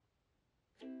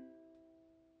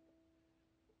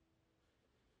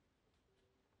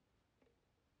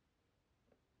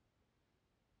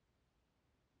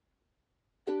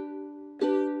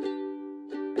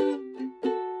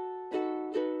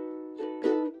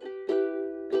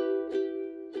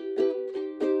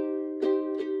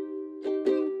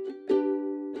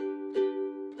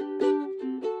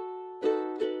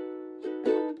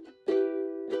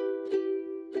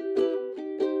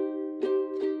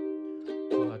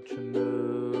Watch a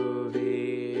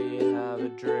movie, have a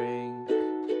drink,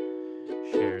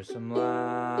 share some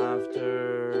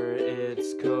laughter.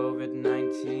 It's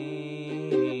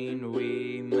COVID-19.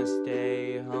 We must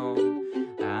stay home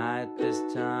at this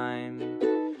time.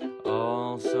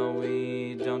 Also,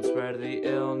 we don't spread the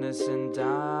illness and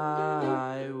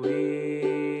die.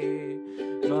 We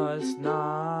must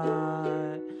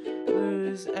not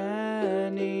lose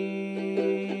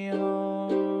any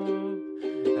hope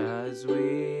as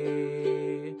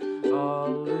we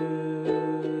all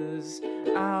lose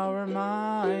our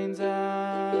minds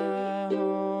at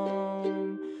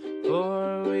home.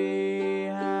 For we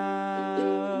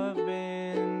have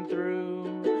been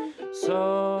through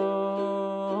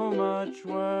so much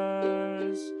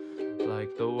worse,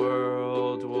 like the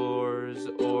World Wars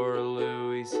or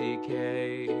Louis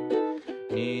C.K.,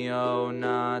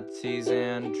 neo-Nazis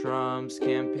and Trump's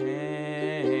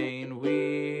campaign.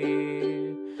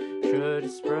 We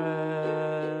should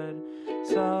spread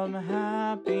some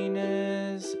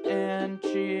happiness and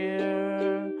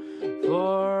cheer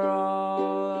for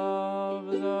all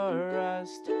of the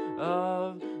rest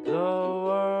of the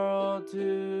world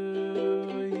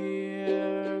to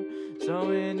hear.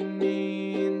 So in the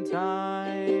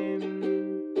meantime,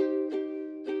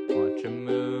 watch a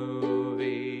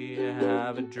movie,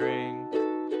 have a drink,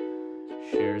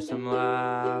 share some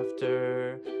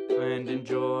laughter, and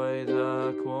enjoy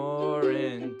the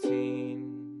quarantine.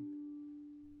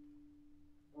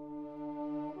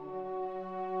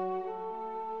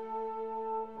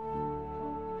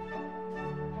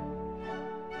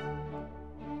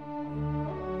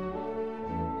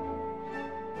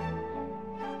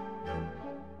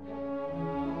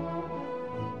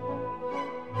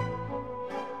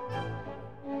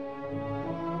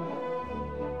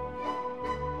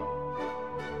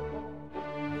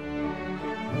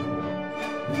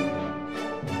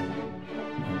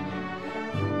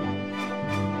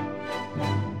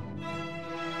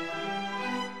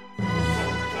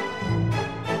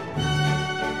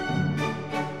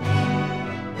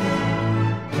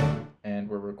 And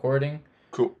we're recording.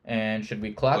 Cool. And should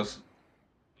we clap?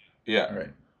 Yeah. All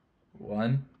right.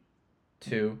 1,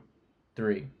 2,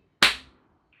 3.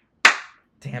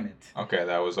 Damn it. Okay,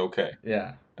 that was okay.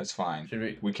 Yeah. That's fine.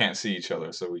 Should We can't see each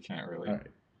other, so we can't really. All right.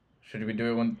 Should we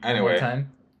do it one Anyway. more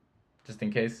time? Just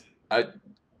in case?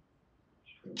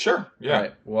 Sure, yeah. All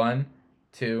right. 1,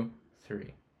 2,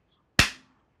 3.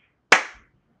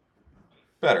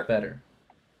 Better.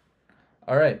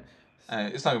 All right.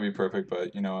 It's not going to be perfect,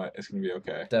 but you know what? It's going to be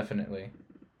okay. Definitely.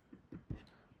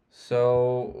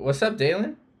 So, what's up,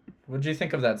 Dalen? What did you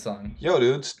think of that song? Yo,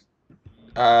 dudes.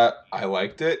 I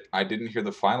liked it. I didn't hear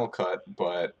the final cut,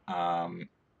 but I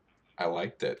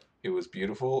liked it. It was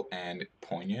beautiful and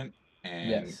poignant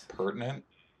and pertinent,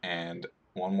 and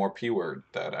one more P word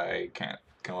that I can't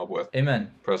come up with.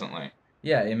 Amen. Presently.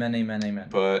 Yeah, amen.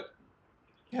 But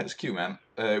yeah, it's cute, man.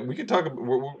 We could talk.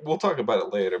 We'll talk about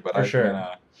it later. But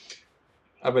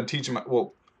I've been teaching my.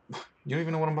 Well, you don't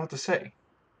even know what I'm about to say.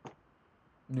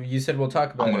 You said we'll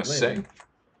talk about it later. Say.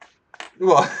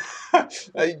 Well,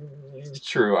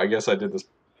 true. I guess I did this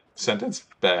sentence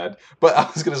bad, but I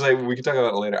was gonna say we can talk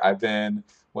about it later.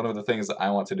 One of the things that I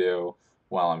want to do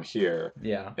while I'm here,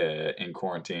 in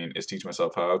quarantine, is teach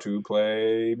myself how to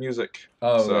play music.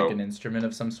 Oh, like an instrument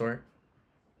of some sort.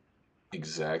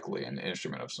 Exactly, an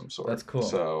instrument of some sort. That's cool.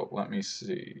 So let me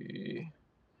see.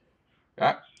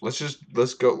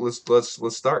 Let's go. Let's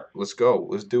start. Let's go.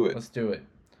 Let's do it. Let's do it.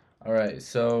 All right.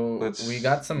 So we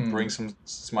got some. Bring some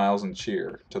smiles and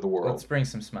cheer to the world. Let's bring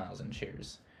some smiles and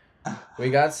cheers.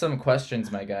 We got some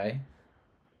questions, my guy.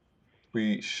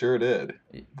 We sure did.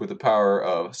 With the power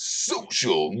of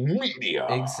social media.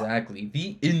 Exactly.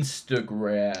 The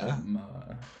Instagram.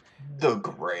 The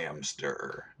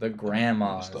Gramster. The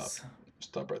grandmas.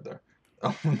 Stop right there.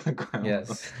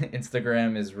 Yes.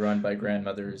 Instagram is run by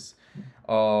grandmothers.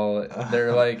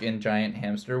 They're like in giant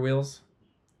hamster wheels.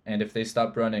 And if they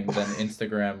stop running, then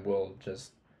Instagram will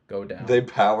just go down. They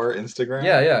power Instagram?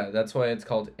 Yeah. That's why it's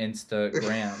called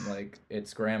Instagram. Like,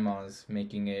 it's grandmas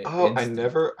making it. Oh, I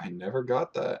never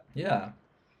got that. Yeah.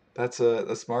 That's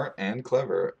a smart and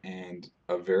clever and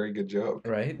a very good joke.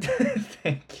 Right?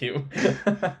 Thank you.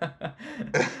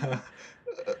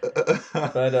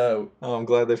 But I'm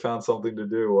glad they found something to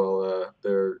do while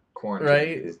they're quarantined.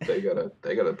 Right?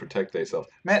 They gotta protect themselves.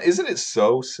 Man, isn't it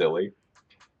so silly?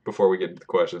 Before we get into the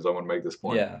questions, I want to make this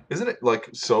point. Yeah. Isn't it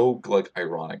so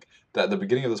ironic that at the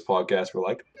beginning of this podcast we're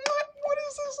like, what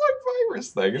is this virus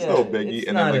thing? It's no biggie.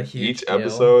 And then each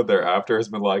episode thereafter has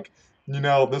been like,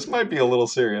 This might be a little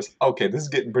serious. Okay, this is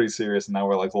getting pretty serious. Now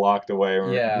we're like locked away.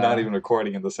 We're not Yeah. even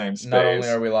recording in the same Not only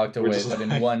space. are we locked We're away, just but in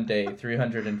like, one day,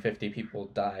 350 people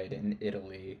died in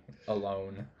Italy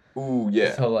alone. ooh,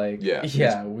 yeah, So like, yeah.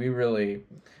 yeah, we really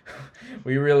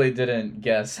didn't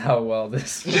guess how well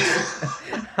this was,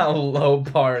 how low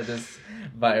par this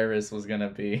virus was gonna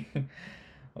be.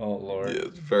 Oh Yeah, Lord.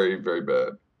 it's very, very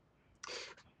bad.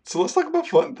 So let's talk about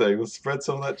fun things. Let's spread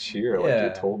some of that cheer like you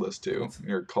Yeah. told us to. Let's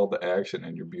Your call to action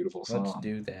in your beautiful let's song.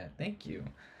 do that. Thank you.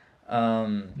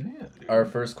 Um, Yeah, our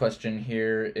dude. first question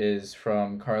here is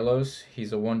from Carlos.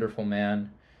 He's a wonderful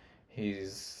man.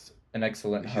 He's an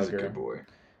excellent He's a good hugger, boy.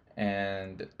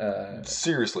 and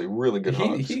Seriously, really good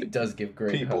hugs. he does give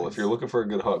great People, if you're hugs. looking for a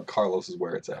good hug, Carlos is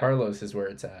where it's at. Carlos is where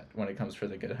it's at when it comes for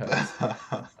the good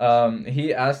hugs.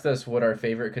 He asked us what our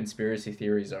favorite conspiracy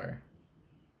theories are.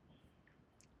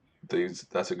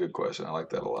 That's a good question. I like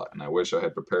that a lot, and I wish I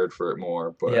had prepared for it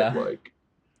more, but Yeah. like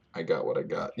I got what I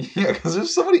got. Yeah, because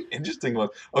there's so many interesting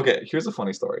ones. Okay, here's a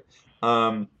funny story.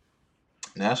 Um,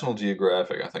 National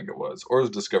Geographic, I think it was, or it was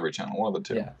Discovery Channel, one of the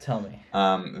two. Yeah, tell me.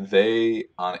 They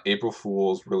on April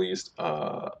Fools released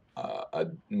a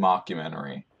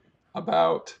mockumentary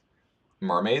about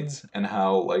mermaids and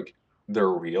how like they're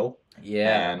real.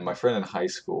 Yeah. And my friend in high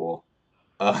school,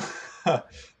 uh,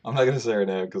 I'm not gonna say her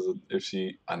name because if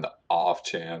she, on the off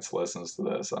chance, listens to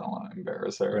this, I don't want to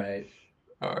embarrass her. Right.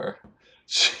 Or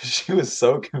she was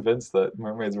so convinced that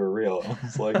mermaids were real. I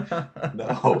was like,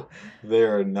 no, they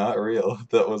are not real.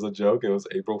 That was a joke. It was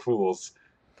April Fools.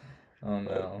 Oh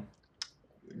But no.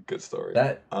 good story.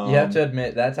 That you have to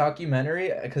admit that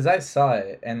documentary because I saw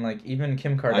it and like even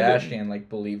Kim I didn't. Kardashian like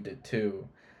believed it too.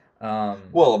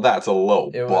 Well, that's a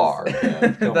low It was bar,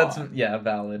 Kev. Come that's on. yeah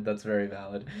valid. That's very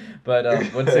valid.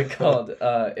 But what's it called?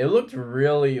 It looked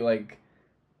really like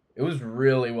it was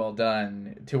really well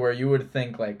done to where you would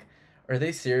think like, are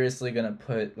they seriously gonna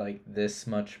put like this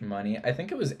much money? I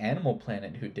think it was Animal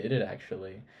Planet who did it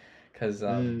actually, because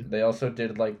Mm, they also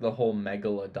did like the whole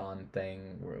megalodon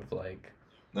thing of like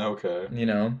okay. you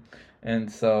know,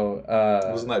 and so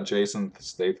Wasn't that Jason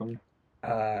Statham?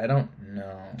 I don't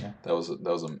know. That was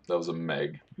a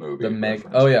Meg The movie Meg.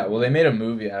 reference Oh for yeah, well they anyone. made a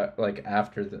movie like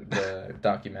after the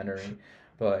documentary,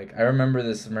 but like I remember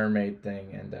this mermaid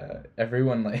thing and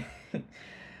everyone like.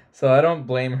 So I don't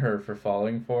blame her for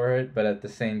falling for it, but at the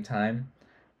same time,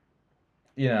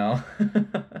 you know.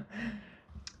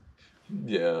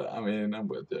 Yeah, I mean, I'm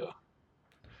with you.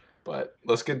 But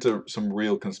let's get to some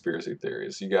real conspiracy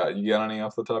theories. You got any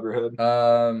off the top of your head?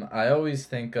 I always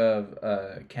think of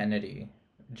Kennedy,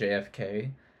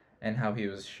 JFK, and how he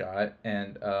was shot,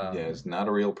 and Yeah, he's not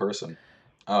a real person.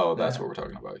 Oh, that's what we're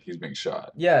talking about. He's being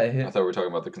shot. yeah, I thought we were talking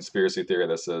about the conspiracy theory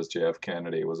that says JF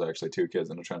Kennedy was actually two kids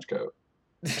in a trench coat.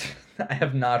 I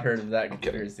have not heard of that I'm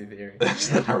kidding. conspiracy theory.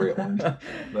 That's not real. That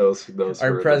was Our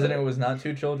for the president bit. was not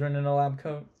two children in a lab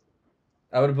coat.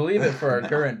 I would believe it for our No.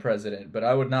 current president, but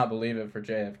I would not believe it for Oh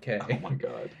JFK. my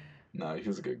God. No, he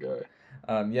was a good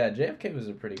guy. Yeah, JFK was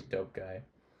a pretty dope guy,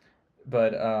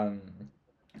 but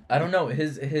I don't know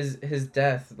his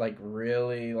death like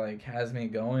really like has me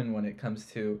going when it comes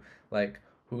to like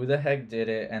who the heck did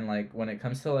it and like when it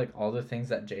comes to like all the things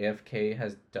that JFK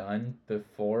has done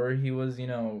before he was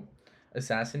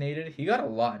assassinated. He got a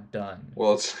lot done.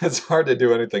 Well, it's hard to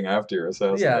do anything after you're Yeah,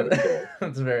 assassinated, Kev.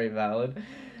 that's very valid.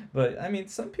 But I mean,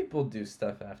 some people do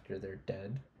stuff after they're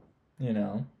dead, you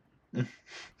know.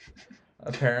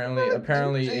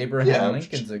 Apparently Abraham Yeah.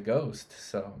 Lincoln's a ghost,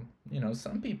 so,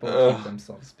 some people keep Uh,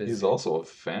 themselves he's busy. also a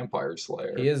vampire He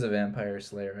slayer. is a vampire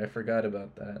slayer. I forgot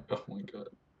about that. Oh my God.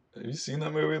 Have you seen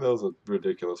that movie? That was a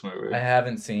ridiculous I movie.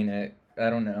 haven't seen it. I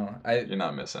don't know. You're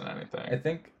not missing I anything.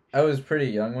 think I was pretty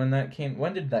young when that came.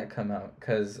 When did that come out?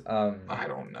 Cuz I don't I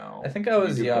know. think I We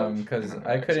was do young have cuz internet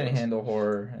I couldn't access. handle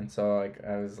horror and so like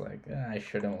I was like, I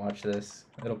shouldn't watch this.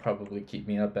 It'll probably keep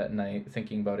me up at night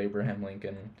thinking about Abraham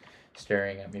Lincoln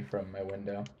staring at me from my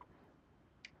window.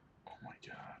 Oh my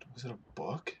God. Was it a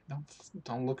book?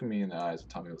 Don't look at me in the eyes and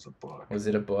tell me it was a book. Was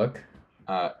it a book?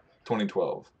 Uh,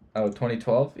 2012. Oh,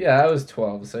 2012? Yeah, I was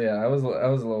 12. So yeah, I was a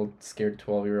little scared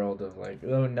 12-year-old of like,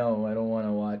 oh no, I don't want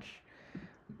to watch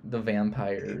the It,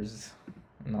 vampires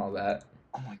and all that.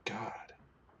 oh my God.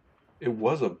 It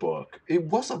was a book. It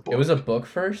was a It was a book. book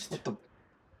first? What the?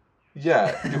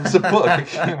 Yeah, it was a book. It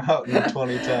came out in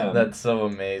 2010. That's so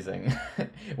amazing.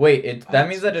 Wait, that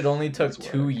means That's that it only took that's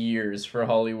 2 whack. years for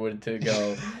Hollywood to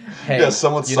go, Yeah, hey,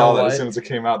 someone you know saw that as what? soon as it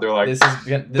came out. They're like, This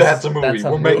 "That's is a movie. that's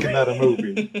a We're making that a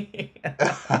movie." movie.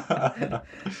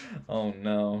 Oh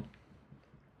no.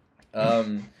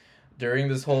 Um, during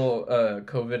this whole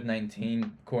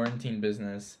COVID-19 quarantine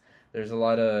business, There's a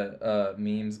lot of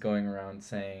memes going around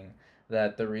saying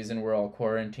that the reason we're all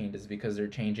quarantined is because they're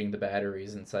changing the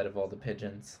batteries inside of all the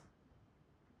pigeons.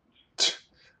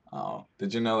 Oh,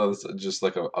 did you know that's just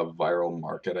like a viral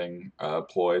marketing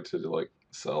ploy to like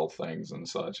sell things and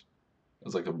such?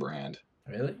 It's like a brand.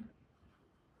 Really?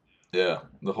 Yeah,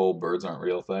 the whole birds aren't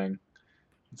real thing.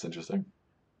 It's interesting,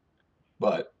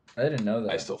 but I didn't know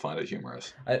I that. still find it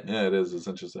humorous. I Yeah, it is. It's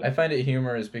interesting. I find it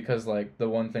humorous because like the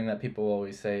one thing that people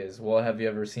always say is, "Well, have you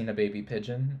ever seen a baby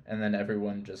pigeon?" And then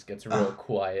everyone just gets real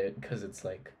quiet because it's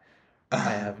like, I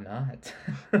have not.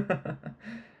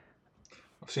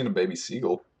 I've seen a baby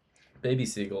seagull. Baby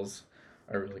seagulls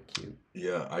are really cute.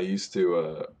 Yeah, I used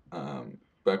to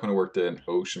back when I worked in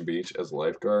Ocean Beach as a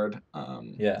lifeguard.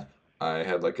 Yeah. I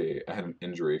had an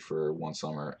injury for one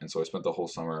summer, and so I spent the whole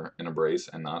summer in a brace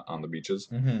and not on the beaches.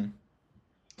 Mm-hmm.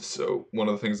 So one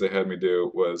of the things they had me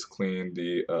do was clean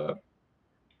the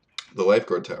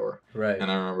lifeguard tower, Right.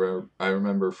 and I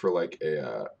remember for like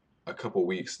a couple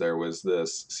weeks there was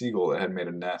this seagull that had made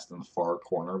a nest in the far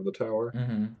corner of the tower,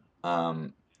 Mm-hmm.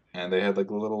 um, and they had like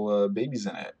little babies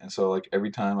in it, and so like every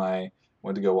time I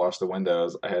went to go wash the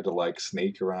windows, I had to like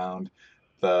snake around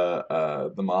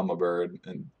the mama bird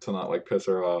and to not like piss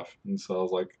her off, and so I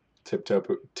was like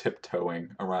tiptoeing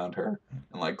around her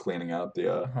and like cleaning out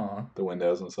Huh. the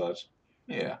windows and such.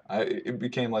 Yeah, it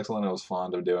became like something I was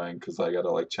fond of doing because I got to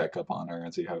like check up on her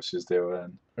and see how she's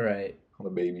doing, Right. how the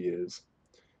baby is.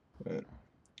 But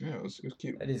yeah, it was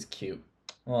cute. That is cute.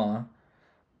 Aw.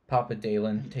 Papa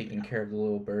Dalen taking Yeah, care of the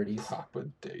little birdies. Papa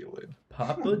Dalen.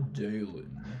 Papa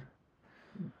Dalen.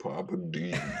 Papa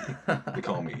D. They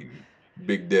call me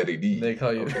Big Daddy They D.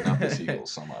 call you. Okay, not the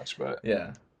seagulls so much, but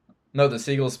Yeah. No, the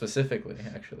seagulls specifically,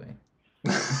 actually.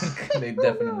 They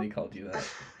definitely called you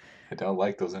I don't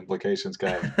like those implications,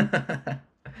 Kev. that.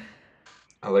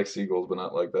 I like seagulls, but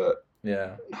not like that.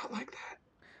 Yeah. Not like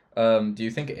that. Do you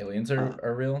think aliens are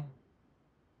real?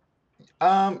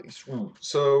 Um,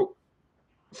 so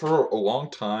for a long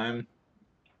time,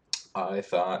 I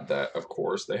thought that of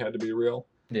course they had to be real.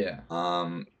 Yeah.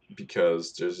 Um,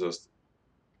 because there's just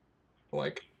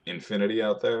like infinity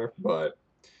out there, but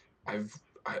I've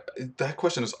I, that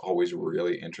question has always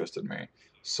really interested me.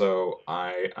 So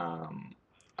I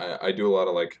do a lot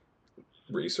of like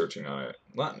researching on it.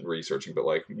 Not researching, but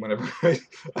like whenever I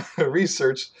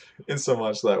research in so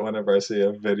much that whenever I see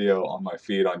a video on my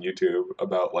feed on YouTube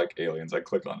about like aliens, I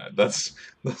click on it. That's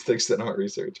the extent of my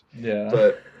research. Yeah.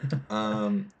 But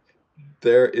um,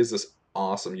 there is this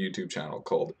awesome YouTube channel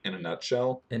called In a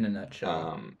Nutshell. In a nutshell.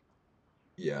 Um,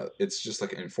 yeah, it's just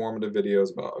like informative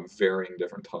videos about varying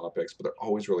different topics, but they're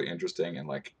always really interesting and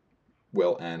like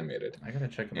well animated. I gotta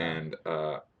check them out.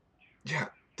 And yeah,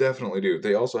 definitely do.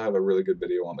 They also have a really good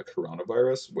video on the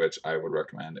coronavirus, which I would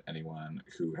recommend anyone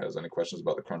who has any questions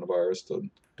about the coronavirus to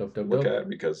Dope, dope, look dope. at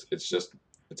because it's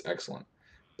excellent.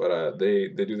 But they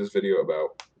do this video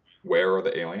about where are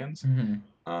the aliens, Mm-hmm.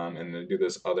 and they do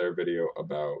this other video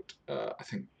about I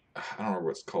think I don't remember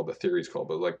what it's called, the theory's called,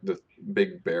 but like the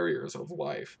big barriers of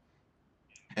life.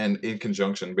 And in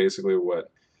conjunction, basically what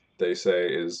they say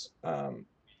is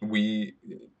we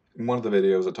one of the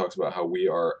videos that talks about how we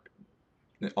are,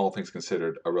 all things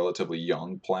considered, a relatively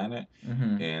young planet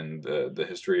Mm-hmm. in the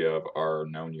history of our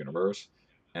known universe,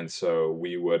 and so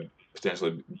we would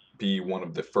potentially be one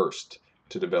of the first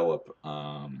to develop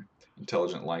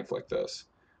intelligent life like this.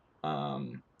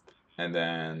 Um, and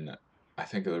then I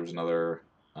think there was another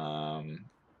um,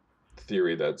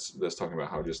 theory that's talking about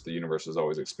how just the universe is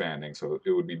always expanding, so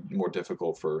it would be more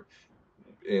difficult for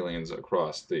aliens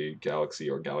across the galaxy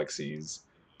or galaxies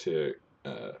to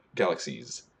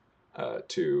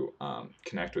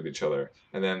connect with each other.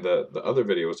 And then the other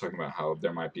video was talking about how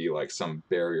there might be like some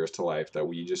barriers to life that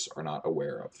we just are not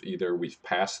aware of. Either we've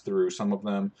passed through some of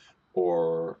them,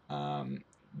 or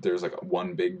there's like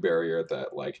one big barrier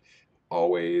that like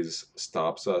always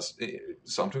stops us.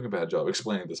 So I'm doing a bad job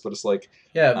explaining this, but it's like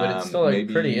Yeah, but it's still like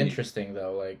pretty maybe interesting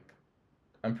though. Like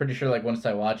I'm pretty sure like once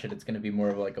I watch it, it's gonna be more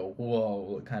of like a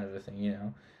whoa kind of a thing, you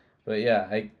know. But yeah,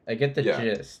 I get the yeah.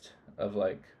 gist of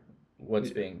like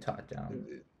what's being taught down.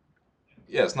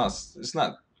 Yeah, it's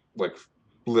not like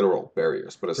literal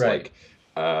barriers, but it's Right. like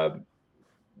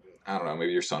I don't know,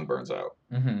 maybe your sun burns out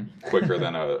quicker Mm-hmm.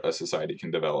 than a society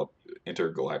can develop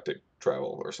intergalactic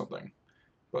travel or something.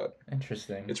 But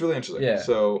Interesting. it's really interesting. Yeah.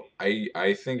 So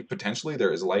I think potentially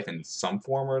there is life in some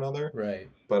form or another, Right.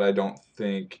 but I don't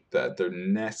think that there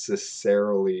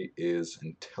necessarily is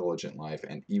intelligent life.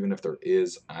 And even if there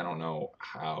is, I don't know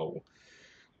how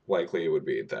likely it would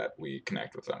be that we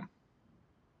connect with them.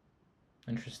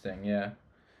 Interesting. Yeah.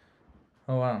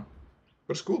 Oh wow.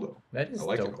 But it's cool though. That I is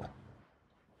like it dope. all.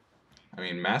 I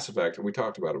mean, Mass Effect, we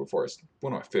talked about it before. It's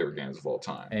one of my favorite games of all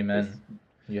time. Amen.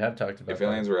 You have talked If about that.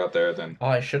 aliens were out there, then Oh,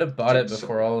 I should have bought it dude,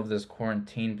 before all of this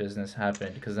quarantine business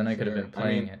happened, because then I could have fair. been I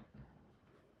playing mean, it.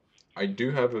 I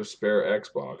do have a spare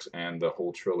Xbox and the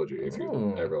whole trilogy. If you'd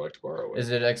Ooh. ever like to borrow Is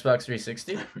it, it Xbox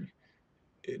 360?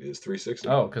 it is 360.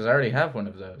 Oh, because I already have one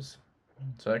of those.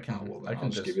 So I Oh can well, I then I'll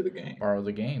can just give just you the game. borrow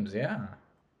the games. Yeah,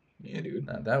 Yeah, dude.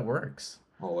 that works.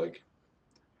 I'll like,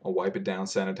 I'll wipe it down,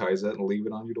 sanitize it, and leave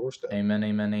it on your doorstep. Amen,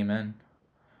 amen, amen.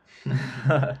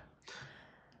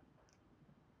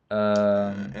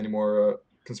 um, Any more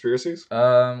conspiracies?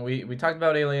 we talked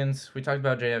about aliens. We talked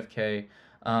about JFK.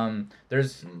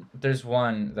 There's Mm, there's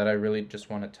one that I really just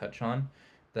want to touch on.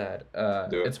 That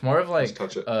do it. it's more of Let's like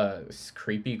touch it. a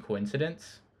creepy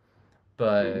coincidence, Ooh,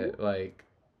 but like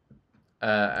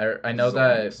I this know is all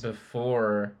that nice.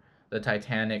 before the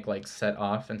Titanic like set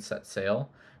off and set sail,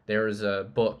 there was a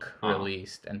book Uh,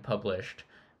 released and published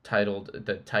titled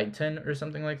The Titan or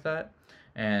something like that.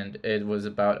 And it was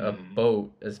about a mm,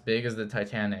 boat as big as the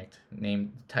Titanic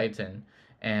named Titan,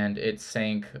 and it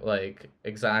sank like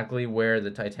exactly where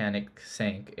the Titanic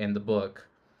sank in the book.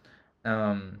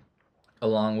 Um,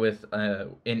 Along with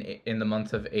in the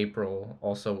month of April,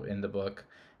 also in the book,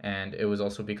 and it was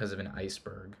also because of an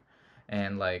iceberg,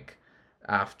 and like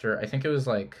after I think it was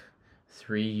like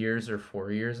 3 years or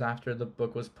 4 years after the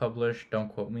book was published. Don't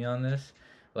quote me on this.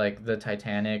 Like the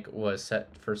Titanic was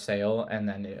set for sale, and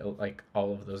then like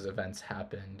all of those events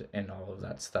happened and all of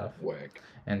that stuff, whack,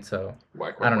 and so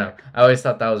whack, I whack, don't know. whack. I always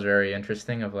thought that was very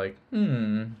interesting. Of like,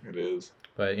 It is.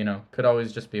 but could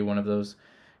always just be one of those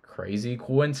crazy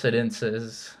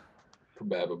coincidences.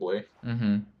 Probably.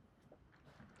 Mm-hmm.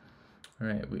 All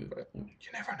right, But you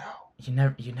never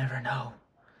know. you never know.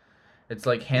 It's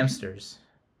like hamsters.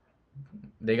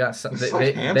 They got some. It's They,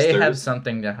 like they have hamsters.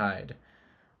 something to hide.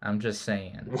 I'm just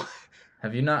saying. What?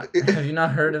 Have you not have you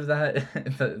not heard of that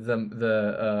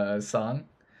the song?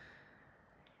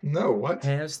 No, what?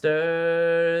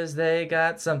 Hamsters, they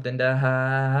got something to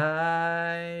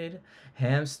hide.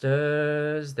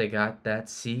 Hamsters, they got that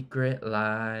secret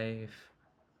life.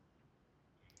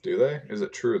 Do they? Is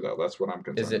it true though? That's what I'm Is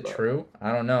concerned it about. true?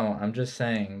 I don't know. I'm just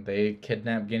saying they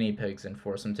kidnap guinea pigs and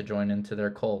force them to join into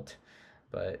their cult.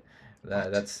 But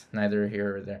What? that's neither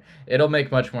here or there. It'll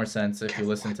make much more sense if you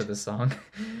listen to What? the song.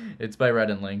 It's by Red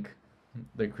and Link,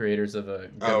 the creators of A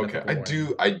Good Oh, okay. Mythical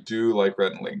Morning. I do like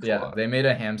Red and Link a Yeah, lot. they made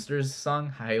a hamsters song.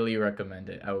 Highly recommend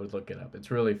it. I would look it up. It's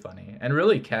really funny and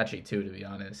really catchy too, to be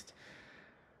honest.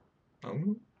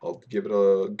 I'll give it a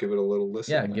little Yeah,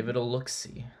 listen give it then. a look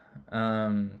see.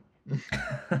 Um,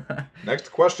 Next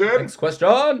question. Next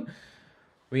question.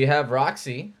 We have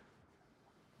Roxy.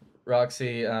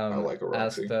 Roxy I like a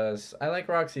asked Roxy. us. I like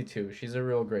Roxy too. She's a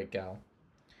real great gal. Dope,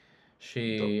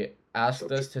 She asked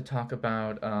dope us chick. to talk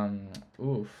about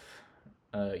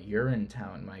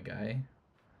Urinetown, my guy.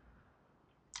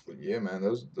 Yeah, man,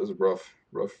 those are It's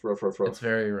rough.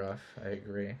 very rough. I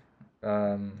agree.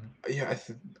 Um, Yeah,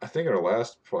 I think in our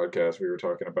last podcast we were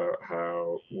talking about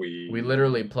how we we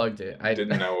literally plugged it.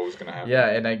 didn't know what was gonna Yeah,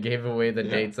 happen. and I gave away the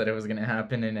Yeah. dates that it was gonna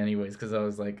happen in anyways because I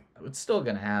was like, it's still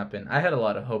gonna happen. I had a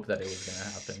lot of hope that it was Yeah. gonna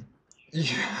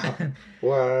happen.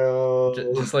 Well.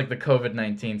 Just like the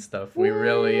COVID-19 stuff, we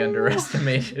really Well.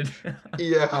 underestimated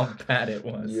Yeah. how bad it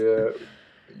was. Yeah.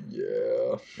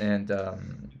 Yeah.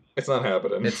 And It's not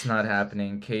happening. it's not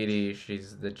happening. Katie,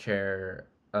 she's the chair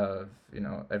of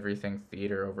everything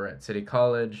theater over at City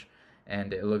College,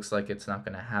 and it looks like it's not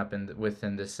going to happen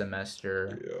within this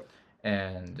semester. Yeah.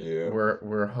 And Yeah.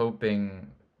 we're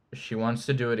hoping she wants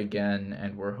to do it again,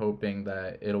 and we're hoping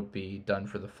that it'll be done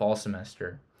for the fall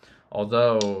semester.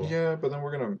 Although, Yeah, but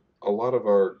then a lot of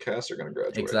our casts are gonna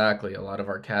graduate. exactly, a lot of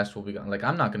our cast will be gone. Like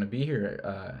I'm not going to be here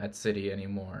at City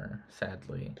anymore,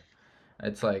 sadly.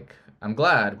 It's like I'm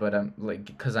glad, but I'm like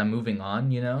because I'm moving on,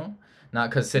 not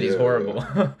because City's Yeah, yeah.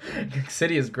 horrible.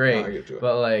 City is No, great, I get you.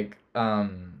 but like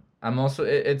I'm also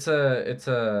it's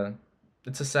a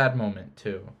sad moment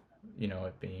too,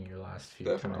 it being your last few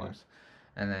Definitely. times,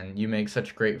 and then you make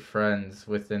such great friends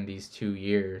within these 2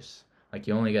 years. Like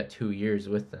you only got 2 years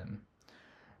with them,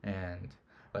 and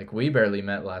like we barely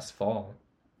met last fall.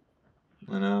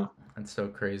 I know. That's so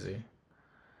crazy.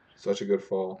 Such a good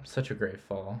fall. Such a great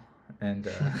fall, and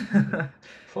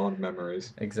Fond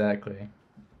memories. exactly.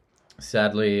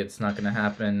 Sadly, it's not going to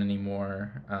happen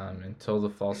anymore until the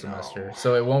fall semester. No.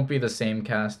 So it won't be the same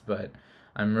cast, but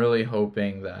I'm really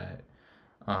hoping that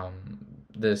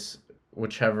this,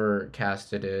 whichever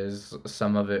cast it is,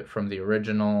 some of it from the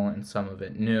original and some of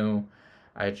it new,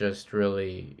 I just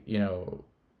really,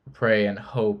 pray and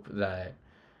hope that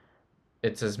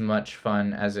it's as much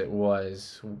fun as it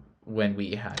was when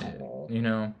we had it. Oh, You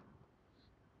know.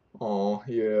 oh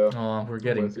yeah, Oh, I'm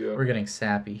with you. we're getting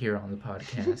sappy here on the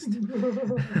podcast.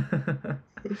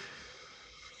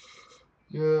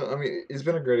 Yeah, I mean, it's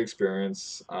been a great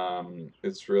experience.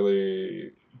 It's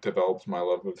really developed my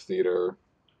love of theater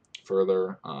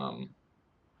further.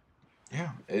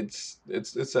 Yeah, it's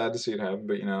sad to see it happen,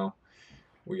 but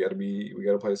we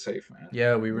gotta play it safe, man.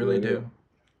 Yeah, we We really really do. do.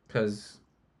 Cuz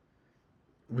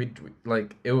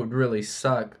like it would really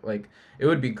suck. Like it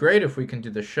would be great if we can do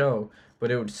the show,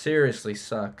 but it would seriously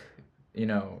suck, you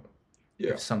know, if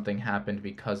Yeah. something happened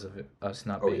because of us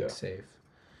not Oh being yeah. safe.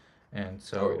 And Oh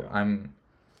so yeah.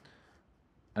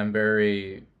 I'm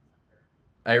very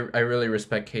I really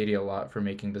respect Katie a lot for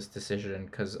making this decision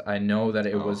cuz I know that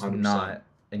it Oh, was 100%. not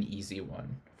an easy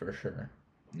one for sure.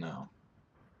 No.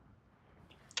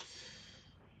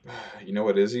 You know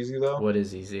what is easy though? What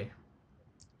is easy?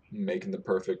 Making the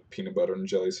perfect peanut butter and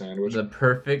jelly sandwich. The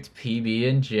perfect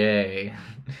PB&J.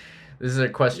 This is a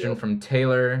question Yep. from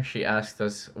Taylor. She asked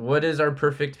us, "What is our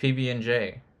perfect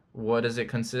PB&J? What does it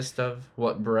consist of?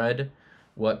 What bread?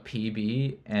 What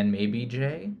PB and maybe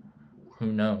J?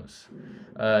 Who knows?"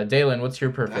 Dalen, what's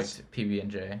your That's perfect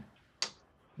PB&J?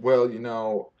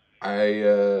 well,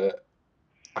 I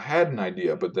had an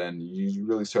idea, but then you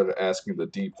really started asking the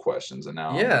deep questions, and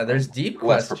now Yeah, there's I'm deep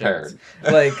less questions.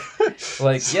 prepared.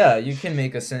 Like yeah, you can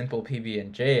make a simple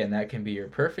PB&J and that can be your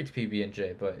perfect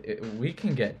PB&J, but we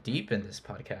can get deep in this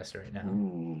podcast right now.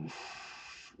 Ooh.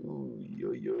 Ooh,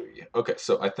 yo, yo, yo. Okay,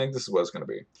 so I think this is what it's gonna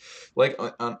be. Like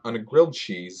on a grilled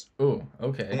cheese, Ooh,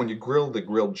 okay. when you grill the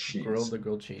grilled Grilled cheese, the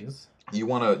grilled cheese. you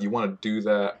wanna do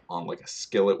that on like a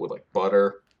skillet with like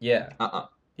butter. Yeah. Uh-uh.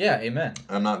 Yeah, amen.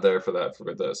 I'm not there for that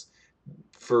for this.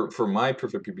 For my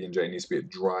perfect PB&J, it needs to be at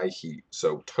dry heat.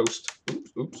 So toast.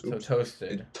 Oops, oops, So oops.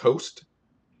 toasted.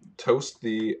 Toast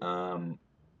the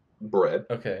bread,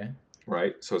 Okay.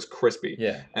 right? So it's crispy.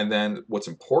 Yeah. And then what's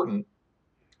important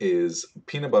is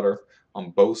peanut butter on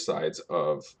both sides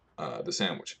of the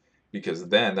sandwich, because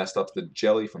then that stops the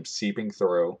jelly from seeping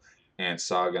through and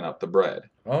sogging up the bread.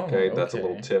 Oh, Okay, that's a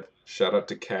little okay. tip. Shout out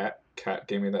to Kat. Kat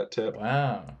gave me that tip.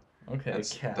 Wow. Okay,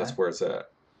 That's cat. where it's at.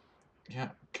 Yeah,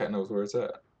 Kat knows where it's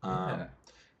at. Yeah.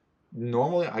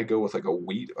 Normally I go with like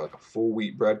a full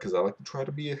wheat bread because I like to try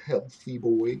to be a healthy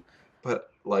boy. But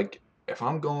like if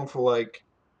I'm going for like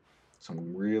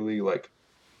some really like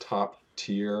top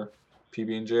tier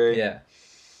PB and J, Yeah.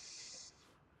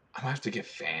 I might have to get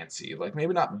fancy. Like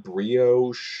maybe not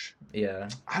brioche. Yeah.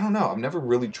 I don't know. I've never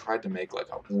really tried to make like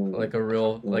a ooh Like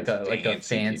a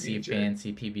fancy PB and J.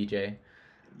 fancy PBJ.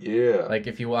 Yeah, Like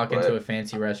if you walk into a but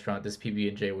fancy restaurant, this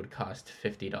PB&J would cost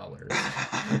 $50.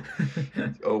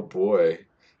 oh boy,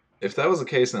 if that was the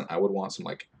case, then I would want some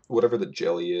like whatever the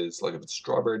jelly is, like if it's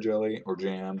strawberry jelly or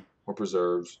jam or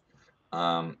preserves.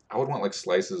 I would want like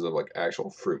slices of like actual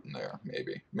fruit in there,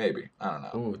 maybe I don't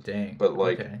know. Ooh, dang. But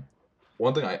like Okay.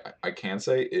 one thing I can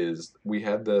say is we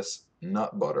had this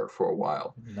nut butter for a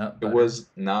while. Nut It butter. was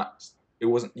not. It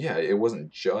wasn't. Yeah, it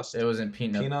wasn't It just wasn't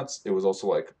peanut. peanuts. It was also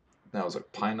like that was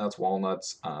like pine nuts,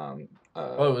 walnuts,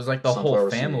 Oh, it was like the whole sunflower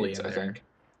family seeds. in I there. think.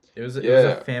 It was a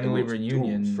Yeah, family it was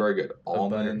reunion very good. of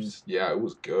butters. Almonds, yeah, it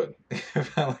was good.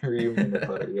 Family reunion of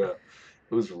butter, yeah,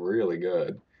 it was really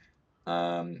good.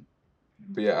 Um,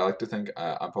 but yeah, I like to think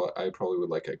I probably would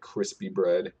like a crispy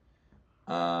bread.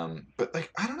 But like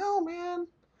I don't know, man.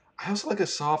 I also like a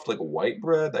soft like white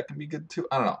bread that can be good too.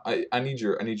 I don't know. I need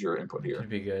your input It here. could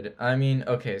be good. I mean,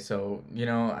 okay, so,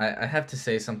 I have to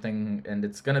say something, and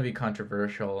it's gonna be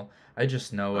controversial. I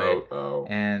just know Oh it. oh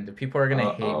And people are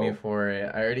gonna hate me oh. for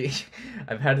it. I already,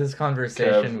 I've had this Kev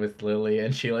conversation with Lily,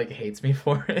 and she, like, hates me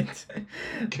for it.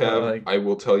 But, Kev, like, I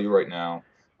will tell you right now,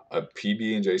 a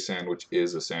PB&J sandwich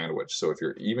is a sandwich. So if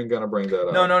you're even gonna bring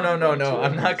that no, up, no, no, I'm no, going no. to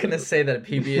I'm not gonna defend say that a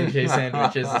PB&J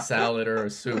sandwich is a it. salad or a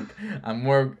soup. I'm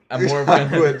more of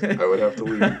gonna. I would have to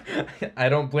leave. I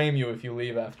don't blame you if you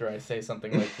leave after I say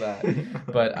something like that.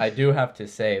 But I do have to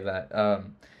say that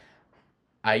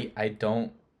I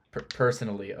don't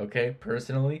personally, okay?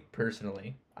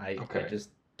 Personally, I Okay, just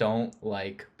don't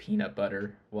like peanut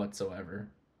butter whatsoever.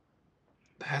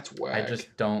 that's I whack.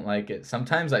 just don't like it.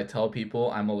 Sometimes I tell people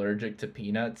I'm allergic to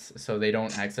peanuts so they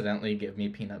don't accidentally give me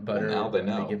peanut Well, now butter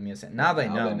they when they give know. me a now they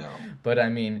Now they know. know. But I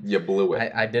mean, You blew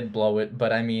it. I did blow it,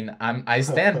 but I mean, I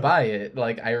stand by it.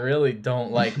 Like I really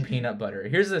don't like peanut butter.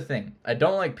 Here's the thing. I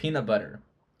don't like peanut butter,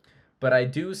 but I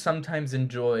do sometimes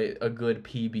enjoy a good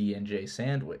PB&J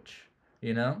sandwich,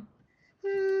 you know?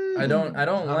 I don't How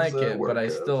does like that it, but work,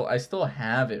 Kev? I still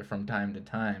have it from time to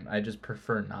time. I just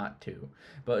prefer not to.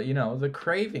 But the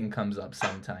craving comes up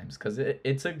sometimes cuz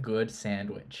it's a good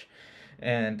sandwich.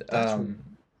 And That's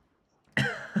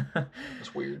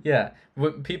That's weird. Yeah,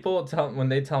 when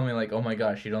they tell me like, "Oh my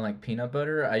gosh, you don't like peanut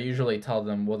butter," I usually tell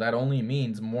them, "Well, that only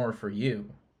means more for you."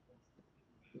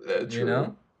 You True.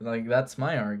 know? Like that's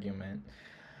my argument.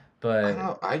 I don't But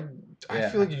know. I feel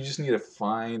yeah. like you just need to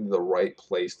find the right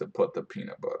place to put the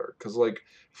peanut butter. Cause like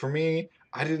for me,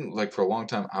 I didn't like for a long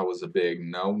time. I was a big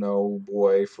no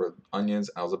boy for onions.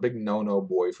 I was a big no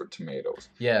boy for tomatoes.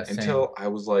 Yeah, same. Until I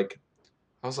was like,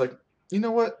 you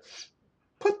know what?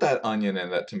 Put that onion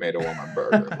and that tomato on my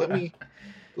burger.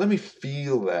 Let me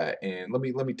feel that and let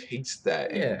me taste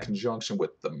that in Yeah. conjunction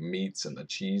with the meats and the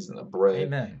cheese and the bread.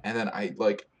 Amen. And then I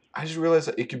just realized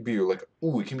that it could be like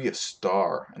ooh, it can be a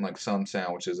star in like some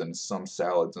sandwiches and some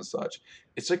salads and such.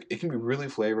 It's like it can be really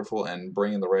flavorful and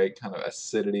bring in the right kind of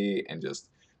acidity and just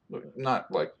not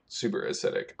like super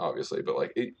acidic obviously, but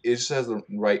like it just has the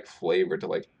right flavor to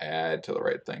like add to the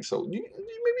right thing. So you maybe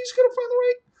you just gotta find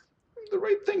the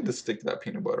right thing to stick that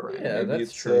peanut butter in. Yeah,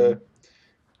 that's true.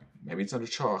 Maybe it's under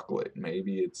chocolate.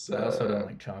 Maybe it's I also don't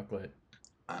like chocolate.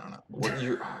 I don't know. What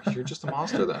you're just a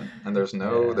monster then, and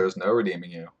Yeah. there's no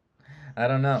redeeming you. I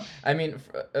don't know. I mean,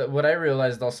 what I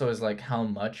realized also is like how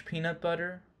much peanut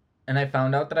butter, and I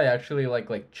found out that I actually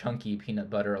like chunky peanut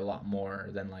butter a lot more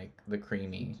than like the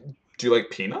creamy. Do you like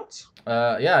peanuts?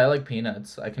 Yeah, I like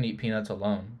peanuts. I can eat peanuts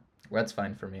alone. That's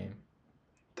fine for me.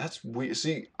 That's weird.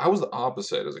 See, I was the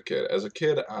opposite as a kid. As a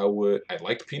kid, I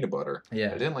liked peanut butter, but I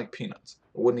Yeah. didn't like peanuts.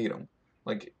 I wouldn't eat them.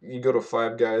 Like you go to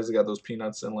Five Guys, they got those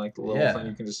peanuts in like the little thing Yeah.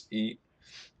 you can just eat.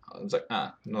 I was like,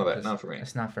 no, that Just not for me.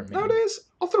 it's not for me. Nowadays,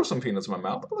 I'll throw some peanuts in my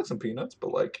mouth. I like some peanuts,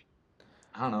 but like,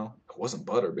 I don't know. It wasn't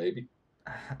butter, baby.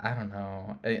 I don't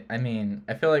know. I mean,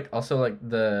 I feel like also like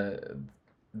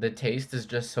the taste is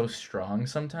just so strong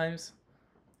sometimes,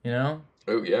 you know?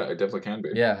 Oh yeah, it definitely can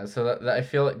be. Yeah, so that I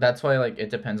feel like that's why like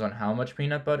it depends on how much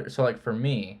peanut butter. So like for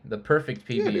me, the perfect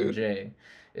Yeah, dude. PB&J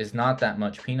is not that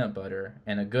much peanut butter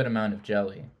and a good amount of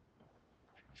jelly.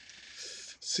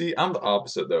 See, I'm the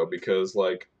opposite though because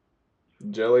like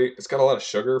jelly, it's got a lot of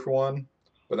sugar for one,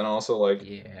 but then also like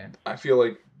Yeah. I feel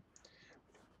like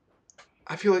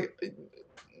I feel like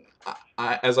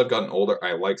as I've gotten older,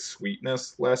 I like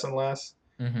sweetness less and less.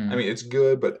 I Mhm. mean, it's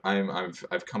good, but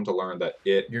I've come to learn that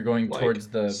it You're going like towards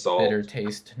the bitter salt.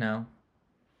 taste now.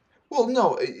 Well,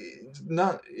 no, it's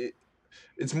not.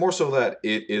 It's more so that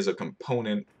it is a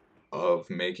component of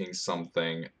making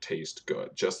something taste good,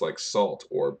 just like salt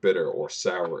or bitter or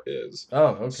sour is. Oh,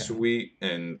 okay. Sweet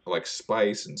and like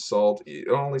spice and salt, it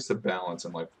all needs to balance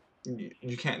and like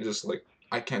you can't just like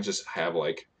I can't just have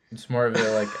like It's more of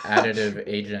a like additive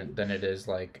agent than it is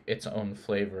like its own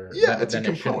flavor. yeah, Than it's a than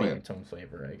it should be component. its own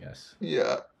flavor, I guess.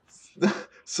 Yeah.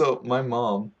 So my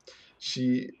mom,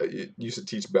 she used to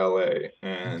teach ballet,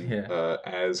 and Yeah.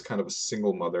 as kind of a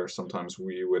single mother, sometimes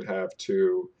we would have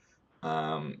to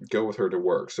go with her to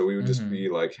work. So we would just Mhm. be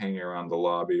like hanging around the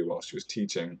lobby while she was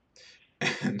teaching.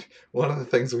 And one of the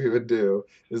things we would do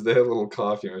is they had a little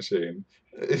coffee machine.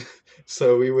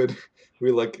 So we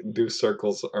like do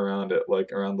circles around it,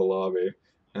 like around the lobby.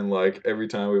 And like every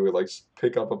time we would like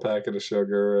pick up a packet of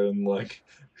sugar and like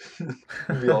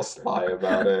be all sly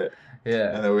about it.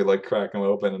 Yeah. And then we'd like crack them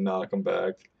open and knock them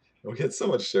back. And we had so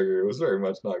much sugar. It was very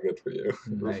much not good for you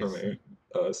or for Nice. me,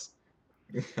 us.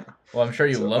 Well, I'm sure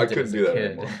you So I loved it couldn't as a do that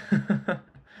kid. anymore.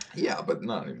 Yeah, but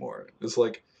not anymore. It's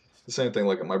like the same thing.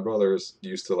 Like my brothers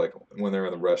used to like when they were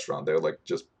in the restaurant, they would like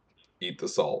just eat the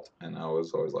salt, and I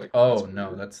was always like, Oh that's no,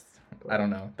 weird. that's I But don't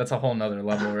know. That's a whole nother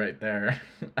level right there.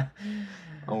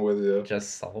 I'm with you.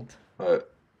 Just salt.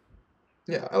 But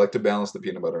yeah, I like to balance the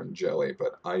peanut butter and jelly,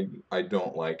 but I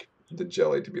don't like the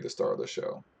jelly to be the star of the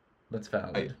show. That's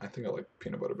valid. I think I like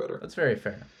peanut butter better. That's very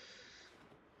fair.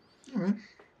 All right.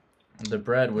 The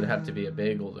bread would have to be a Um,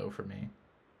 bagel though for me.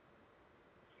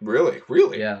 really,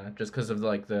 really. Yeah, just because of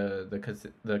like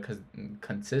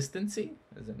consistency.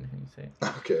 Is that how you say it?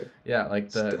 Okay. Yeah, like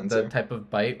the Stencer. type of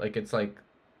bite. Like it's like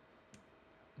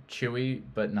chewy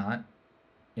but not.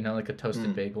 You know, like a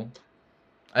toasted Mm. bagel.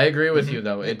 I agree with you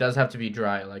though. Mm-hmm. It does have to be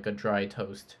dry, like a dry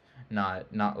toast, not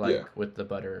Yeah. like with the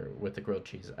butter with the grilled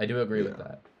cheese. I do agree with Yeah.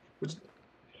 that. Which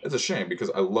it's a shame because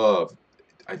I love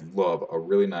a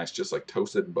really nice just like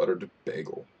toasted buttered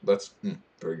bagel. That's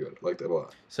very good. I like that a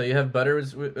lot. So you have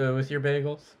butters with your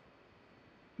bagels?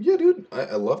 Yeah, dude.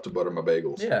 I love to butter my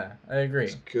bagels. Yeah, I It's agree.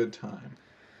 a good time.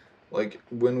 Like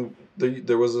when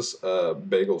there was this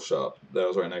bagel shop that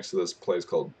was right next to this place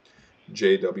called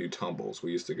JW Tumbles.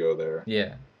 We used to go there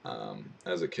Yeah.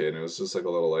 as a kid. And it was just like a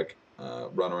little like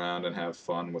run around and have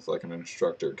fun with like an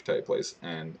instructor type place.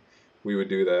 And we would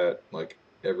do that like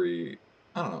every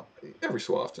I don't know every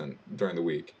so often during the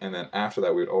week. And then after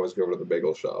that, we would always go over to the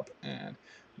bagel shop and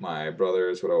My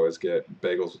brothers would always get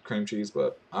bagels with cream cheese,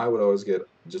 but I would always get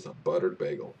just a buttered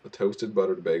bagel, a toasted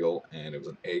buttered bagel, and it was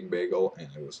an egg bagel, and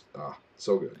it was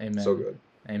so good, so Amen. good.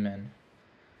 Amen.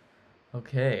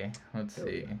 Okay, let's Hell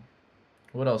see. yeah.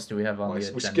 What else do we have on Well,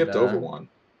 the we skipped over agenda? one.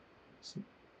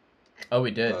 Oh, we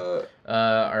did. Uh,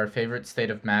 Our favorite state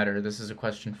of matter. This is a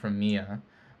question from Mia.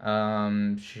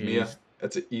 Mia, She's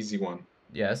that's an easy one.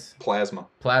 yes. Plasma.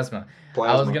 Plasma. I was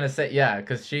Plasma. gonna say yeah,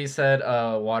 because she said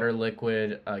water,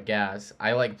 liquid, gas.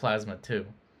 I like plasma too,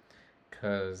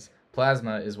 because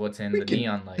plasma is what's in We the could.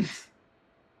 neon lights.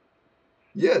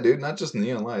 Yeah, dude, not just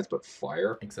neon lights, but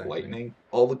fire, Exactly. lightning,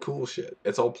 all the cool shit.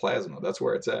 It's all plasma. That's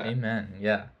where it's at. Amen.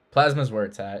 Yeah, plasma's where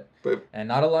it's at, But and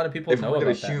not a lot of people if know we're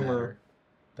gonna about that humor, matter,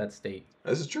 that state.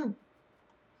 this is true.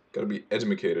 Got to be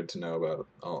educated to know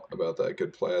about that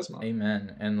good plasma.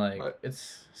 Amen. And like, But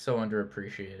it's so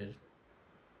underappreciated.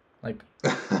 Like,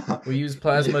 we use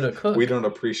plasma yeah, to we cook. don't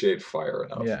appreciate fire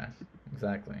enough. Yeah,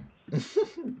 exactly.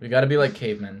 We gotta be like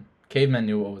cavemen. Cavemen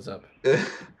knew what was up.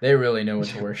 They really knew what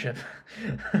to worship.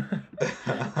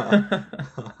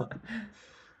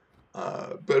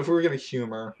 But if we were gonna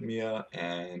humor Mia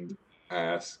and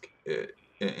ask it,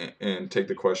 and take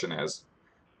the question as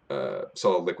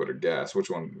solid, liquid, or gas, which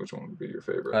one would be your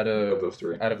favorite of those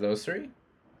three? Out of those three,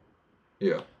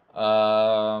 Yeah.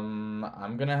 I'm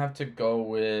gonna have to go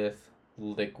with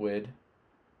liquid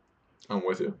I'm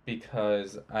with you.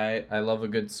 because I love a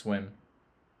good swim.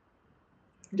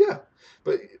 Yeah,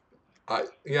 but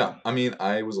I mean,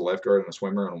 I was a lifeguard and a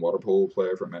swimmer and a water polo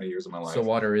player for many years of my So life.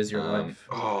 water is your life.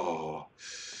 Oh,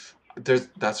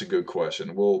 that's a good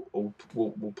question. We'll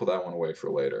put that one away for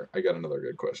later. I got another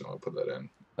good question. I'll put that in.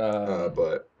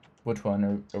 But Which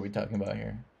one are we talking about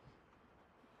here?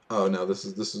 oh no,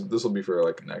 this will be for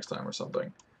like next time or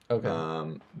something.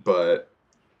 Okay. But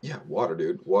yeah, water,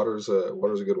 dude. Water's a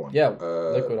good one. Yeah,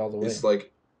 liquid all the way. It's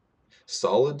like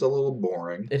solid's a little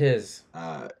boring. It is.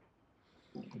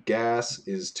 Gas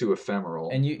is too ephemeral.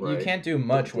 And you right? can't do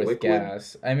much with liquid,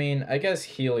 gas. I mean, I guess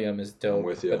helium is dope, I'm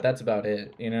with you. but that's about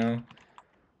it, you know?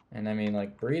 And I mean,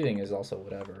 like, breathing is also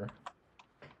whatever.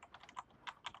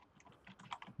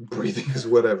 Breathing is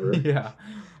whatever. Yeah.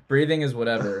 Breathing is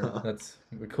whatever. That's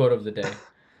the quote of the day.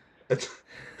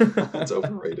 That's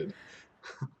overrated.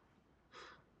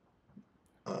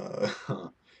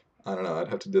 I don't know. I'd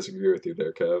have to disagree with you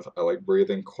there, Kev. I like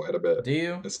breathing quite a bit. Do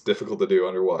you? It's difficult to do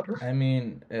underwater. I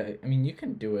mean, you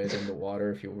can do it in the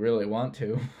water if you really want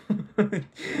to.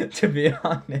 To be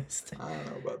honest. I don't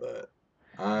know about that.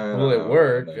 Will it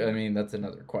work? I mean, that's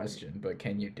another question. But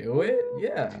can you do it?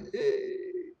 Yeah.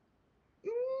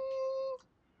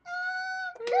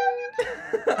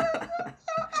 I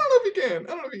don't know if you can. I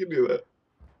don't know if you can do that.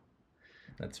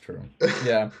 That's true.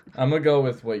 Yeah, I'm gonna go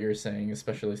with what you're saying,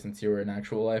 especially since you were an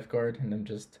actual lifeguard, and I'm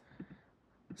just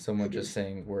someone just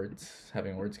saying words,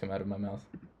 having words come out of my mouth.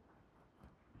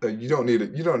 You don't need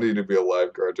it. You don't need to be a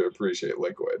lifeguard to appreciate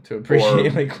liquid. To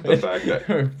appreciate liquid. The fact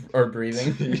that or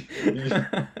breathing.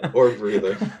 or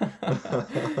breathing.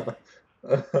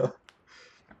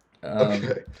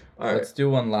 Okay. All right. Let's do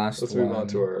one last Let's one. move on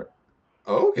to our.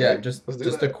 Oh, okay. Yeah, just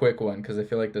that. a quick one because I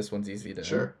feel like this one's easy to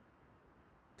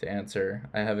answer.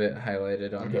 I have it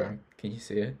highlighted on here. Can you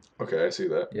see it? Okay, I see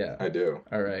that. Yeah. I do.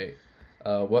 All right.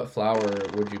 What flower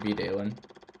would you be, Dalen?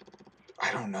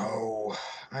 I don't know.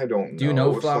 I don't know. Do you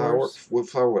know flowers? What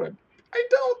flower would I? I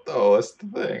don't though. That's the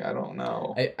thing. I don't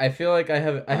know. I feel like I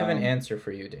have an answer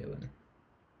for you, Dalen.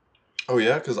 Oh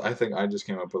yeah, because I think I just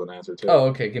came up with an answer too. Oh,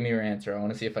 okay. Give me your answer. I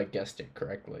want to see if I guessed it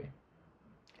correctly.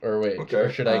 Or wait,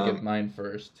 or should I give mine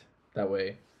first? That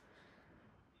way.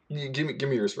 Give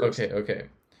me yours first. Okay.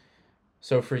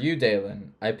 So for you,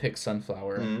 Dalen, I pick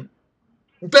sunflower.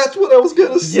 Mm-hmm. That's what I was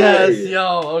gonna say. Yes,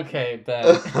 yo, okay,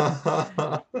 bet.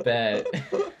 Bet.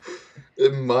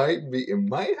 It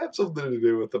might have something to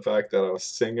do with the fact that I was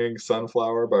singing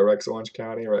Sunflower by Rex Orange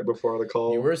County right before the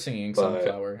call. You were singing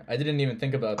Sunflower. I didn't even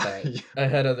think about that. Yeah. I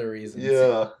had other reasons.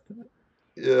 Yeah.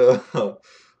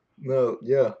 No,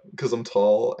 yeah, because I'm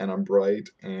tall and I'm bright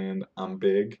and I'm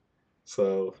big.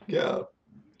 So, yeah.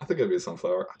 I think I'd be a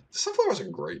sunflower. Sunflowers are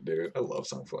great, dude. I love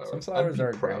sunflowers. Sunflowers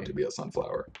I'd be proud to be a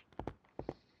sunflower.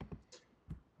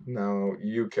 Now,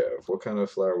 you, Kev, what kind of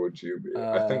flower would you be?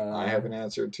 I think I have an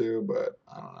answer too, but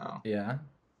I don't know. Yeah.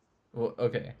 Well,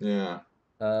 okay. Yeah.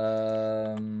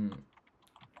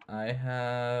 I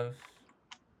have.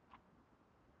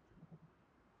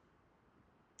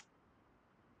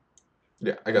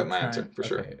 Yeah, I got my answer for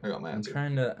sure. I got my answer.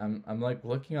 I'm like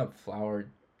looking up flower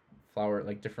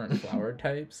like different flower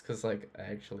types because like I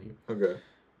actually. Okay.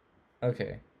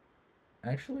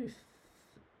 Actually.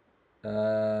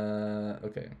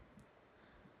 Okay.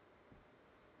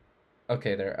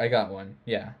 Okay, there. I got one.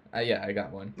 Yeah. Yeah, I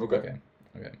got one. Okay. Okay.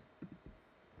 Okay.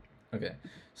 Okay.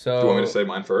 Do you want me to So say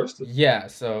mine first? yeah,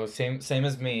 so same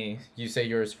as me. You say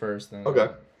yours first, and Okay.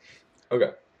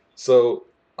 Okay. So,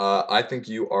 I think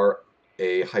you are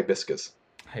a hibiscus.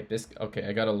 hibiscus. Okay,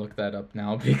 I gotta look that up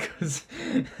now because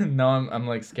now I'm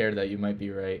like scared that you might be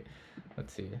right.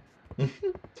 Let's see.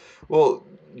 Well,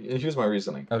 here's my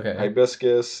reasoning. Okay.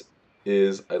 Hibiscus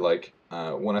is I like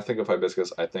when I think of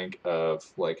hibiscus, I think of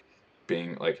like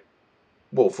being like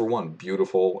well, for one,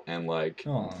 beautiful and like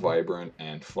Oh, vibrant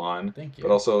and fun, thank but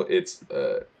you. also it's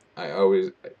I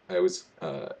always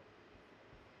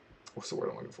what's the word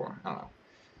I'm looking for? I don't know.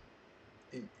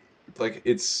 Like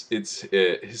it's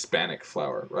a Hispanic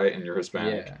flower, right? And you're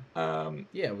Hispanic, Yeah.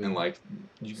 Yeah, and with like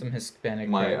you, some Hispanic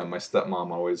my pride. my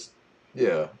stepmom always,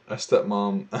 yeah, a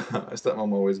stepmom, my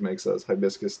stepmom always makes us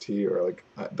hibiscus tea or like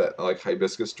that like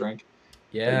hibiscus drink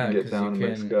that you can Yeah, get because you down in can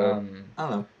Mexico. I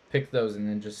don't know. pick those and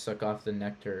then just suck off the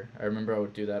nectar. I remember I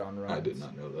would do that on I did runs.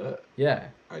 not know that. Yeah,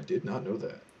 I did not know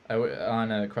that.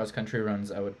 on cross country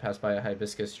runs, I would pass by a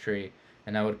hibiscus tree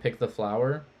and I would pick the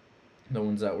flower, the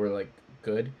ones that were like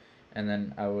good, and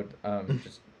then I would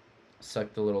just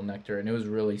suck the little nectar, and it was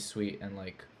really sweet and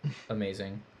like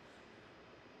amazing.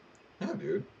 Yeah,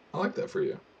 dude, I like that for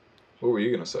you. What were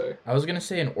you gonna say? I was gonna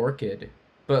say an orchid,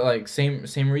 but like same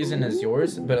reason as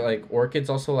yours, but Ooh, like orchids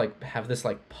also like have this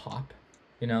like pop,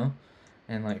 you know,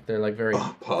 and like oh,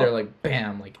 they're pop. like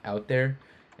bam like out there,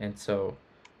 and so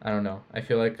I don't know. I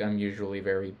feel like I'm usually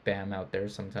very bam out there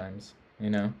sometimes,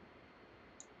 you know.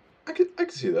 I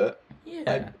could see that. I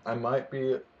Yeah, I might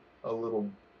be a little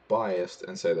biased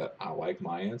and say that I like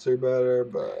my answer better,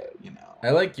 but you know,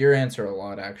 I like your answer a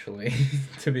lot actually,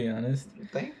 to be honest.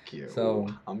 thank you. So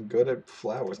I'm good at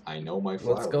flowers. I know my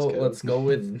flowers, Kev. let's go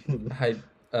with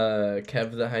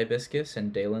Kev the hibiscus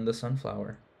and Dalen the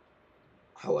sunflower.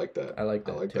 I like that. I like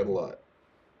I that like that too. a lot.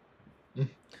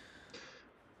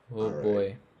 Oh All right.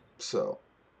 boy. So,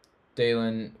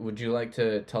 Dalen, would you like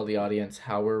to tell the audience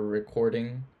how we're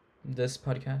recording this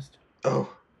podcast?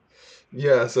 oh,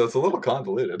 yeah, so it's a little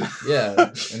convoluted.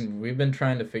 Yeah, and we've been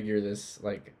trying to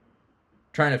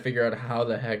trying to figure out how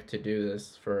the heck to do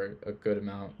this for a good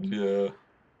amount. Yeah.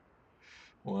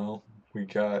 Well, we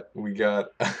got we got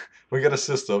a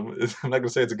system. I'm not gonna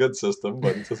say it's a good system,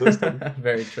 but it's a system.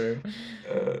 Very true.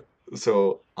 Uh,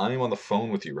 so I'm on the phone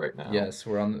with you right now, Yes,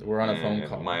 we're on a phone and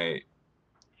call. my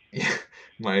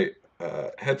my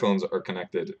headphones are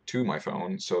connected to my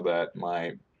phone, so that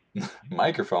my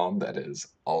microphone, that is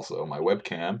also my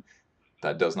webcam,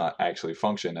 that does not actually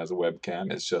function as a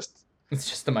webcam. It's just a It's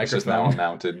just now microphone. a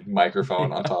mounted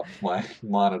microphone on Yeah. top of my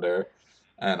monitor,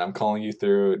 and I'm calling you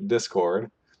through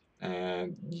Discord,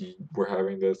 and we're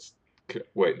having this.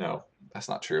 Wait, no, that's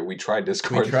not true. We tried We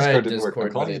Discord. Discord tried didn't work. I'm Discord,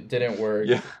 but calling you. it didn't work.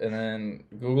 Yeah. And then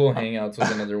Google Uh, Hangouts was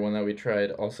another one that we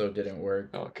tried, also didn't work.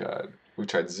 oh God. We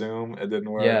tried Zoom. It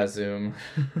didn't Yeah, work. Zoom.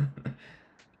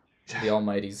 The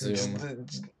almighty Zoom.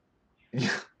 Just- yeah.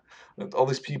 All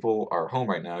these people are home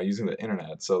right now using the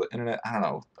internet. So the internet, I don't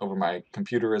know, over my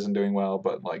computer isn't doing well,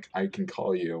 but like I can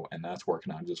call you and that's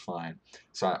working out just fine.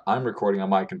 So I'm recording on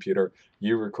my computer,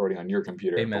 you're recording on your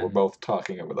computer, but we're Amen. both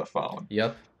talking over the phone.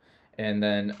 Yep. And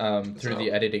then through the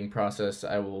So editing process,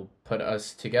 I will put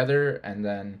us together, and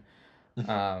then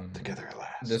um, together at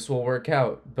last. this will work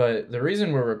out. But the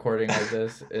reason we're recording like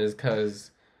this is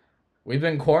because we've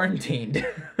been quarantined.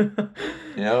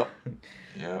 Yep.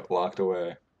 Yeah, locked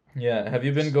away. Yeah. Have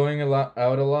you been going out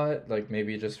a lot? Like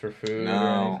maybe just for food or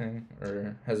No, anything?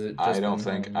 Or has it I just don't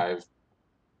been think home? I've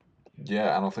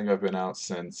yeah, I don't think I've been out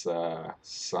since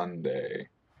Sunday.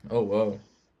 Oh, whoa.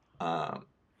 Um,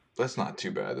 that's not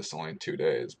too bad. It's only 2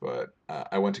 days, but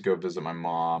I went to go visit my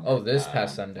mom, Oh, this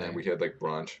past and Sunday. we had like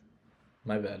brunch.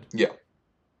 My bad. Yeah,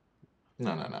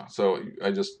 no, no, no. So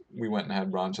we went and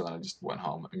had brunch, and then I just went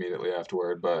home immediately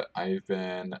afterward. But I've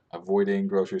been avoiding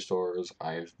grocery stores.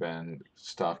 I've been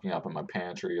stocking up in my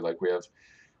pantry. Like we have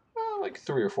like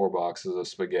 3 or 4 boxes of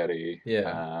spaghetti,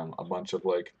 Yeah, a bunch of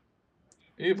like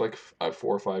you have like 4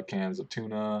 or 5 cans of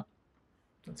tuna,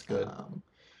 that's good. um,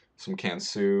 some canned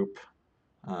soup,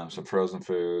 some frozen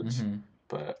foods. Mm-hmm.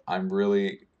 But I'm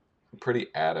really pretty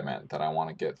adamant that I want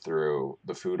to get through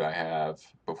the food I have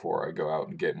before I go out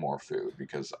and get more food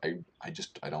because I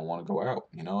don't want to go out.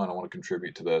 You know, I don't want to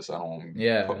contribute to this. I don't want to put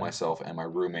Yeah, myself and my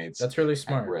roommates that's really at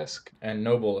smart risk. and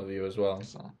noble of you as well.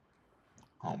 So,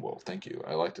 oh well, thank you.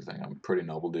 I like to think I'm a pretty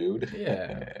noble dude.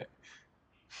 Yeah.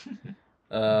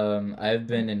 I've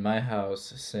been in my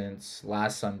house since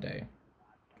last Sunday,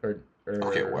 or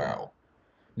Okay, or wow.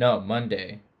 no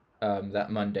Monday, that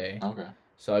Monday. Okay.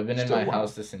 So I've been in Still my wow.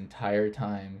 house this entire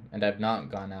time, and I've not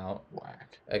gone out.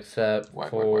 Whack. Except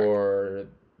Whack, whack, whack. for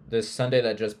this Sunday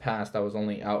that just passed, I was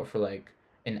only out for like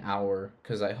an hour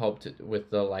because I helped with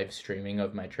the live streaming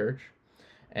of my church.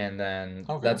 And then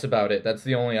Okay. that's about it. That's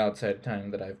the only outside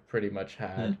time that I've pretty much Hmm.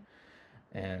 had.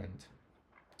 And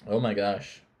oh my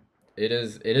gosh, it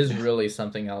is really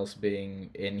something else being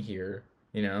in here,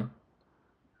 you know?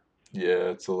 Yeah,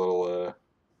 it's a little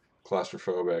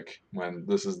claustrophobic when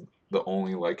this is the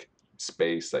only like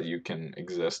space that you can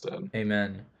exist in.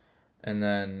 Amen. And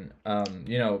then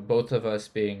both of us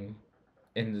being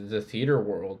in the theater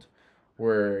world,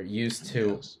 we're used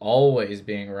to Yes. always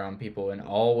being around people and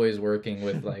always working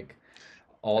with like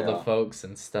all the Yeah. folks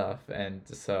and stuff. And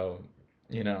so,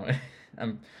 you know,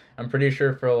 I'm I'm pretty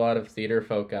sure for a lot of theater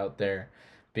folk out there,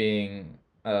 being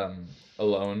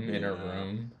alone in a Yeah.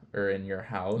 room or in your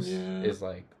house Yeah. is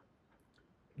like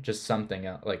just something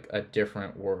like a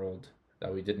different world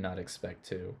that we did not expect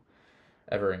to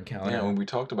ever Yeah, encounter. when we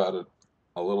talked about it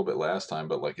a little bit last time,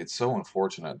 but like it's so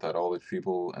unfortunate that all these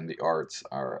people in the arts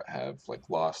have like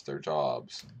lost their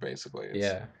jobs, basically.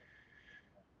 Yeah.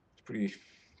 It's pretty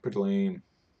lame,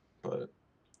 but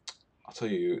I'll tell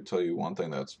you one thing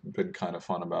that's been kind of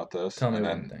fun about this, Tell me and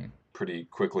one then thing. pretty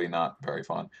quickly not very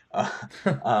fun.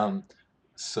 Um,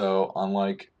 so on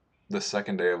like the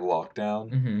second day of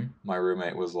lockdown, Mm-hmm. my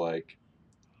roommate was like,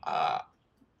 uh,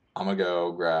 "I'm gonna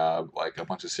go grab like a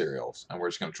bunch of cereals, and we're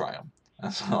just gonna try them."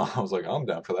 And so I was like, "I'm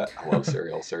down for that. I love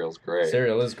cereal. Cereal's great."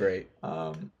 Cereal is great.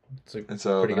 Um, It's a and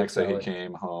so pretty the good next day he salad.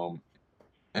 came home.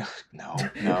 No,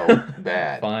 no,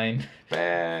 bad, Fine.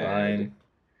 bad. Fine.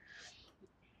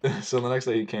 So the next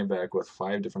day he came back with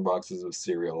 5 different boxes of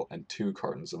cereal and 2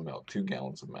 cartons of milk, 2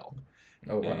 gallons of milk.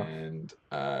 Oh wow. And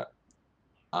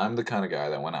I'm the kind of guy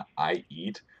that when I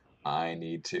eat, I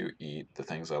need to eat the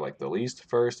things I like the least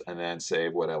first, and then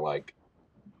save what I like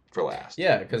for last.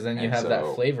 Yeah, because then you And have that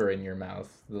so flavor in your mouth.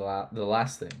 The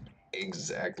last thing.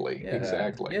 exactly, Yeah.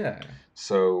 exactly. Yeah.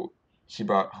 So he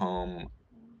brought home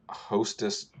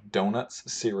Hostess Donuts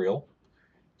cereal.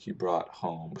 He brought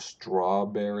home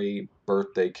strawberry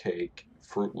birthday cake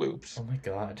Fruit Loops. Oh my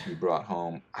god. He brought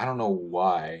home, I don't know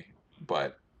why,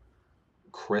 but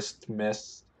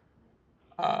Christmas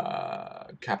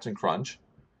Captain Crunch.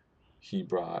 He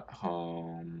brought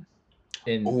home.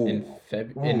 Oh, In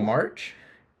ooh, March.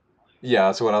 yeah,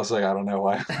 that's what I was like. I don't know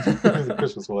why the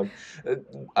Christmas one. Uh,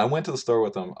 I went to the store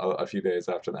with them a few days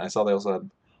after that. I saw they also had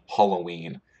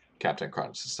Halloween Captain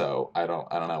Crunch, so I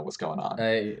don't know what's going on,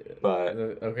 I but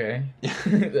okay. yeah,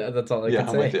 That's all I yeah, could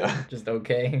I'm with say. you. Just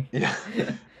okay. Yeah,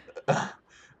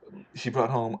 he brought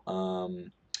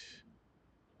home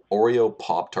Oreo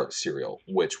Pop Tart cereal,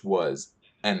 which was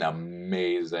an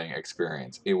amazing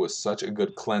experience. It was such a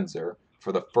good cleanser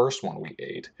for the first one we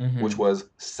ate, which Mm-hmm. was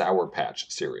Sour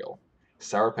Patch cereal.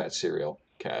 Sour Patch cereal,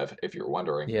 Kev, if you're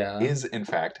wondering, Yeah. is in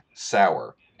fact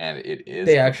sour, and it is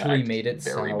They in actually fact made it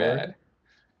very sour. bad.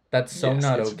 That's so Yes,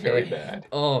 not it's very okay. bad.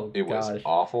 Oh It was gosh.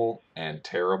 awful and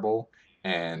terrible.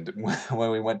 And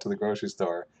when we went to the grocery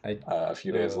store I a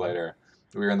few days later,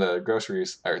 we were in the the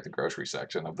grocery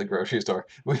section of the grocery store.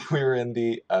 We were in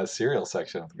the cereal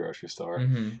section of the grocery store,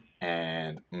 mm-hmm.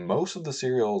 and most of the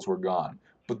cereals were gone.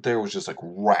 But there was just like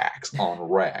racks on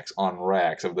racks on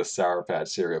racks of the Sour Patch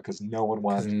cereal because no one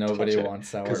Because wanted to nobody touch it wants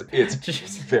Sour because it's Patch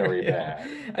very cereal. bad.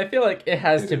 I feel like it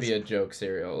has It to be is. a joke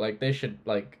cereal. Like they should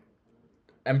like.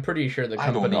 I'm pretty sure the I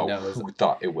don't company know knows. who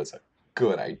thought it was a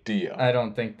good idea. I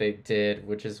don't think they did,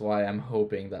 which is why I'm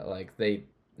hoping that like they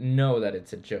know that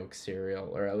it's a joke cereal,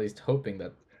 or at least hoping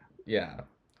that, yeah,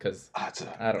 because That's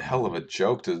a I don't hell know. of a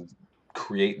joke to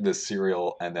create this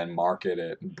cereal and then market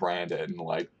it and brand it and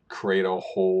like create a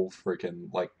whole freaking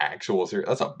like actual cereal.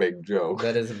 That's a big joke.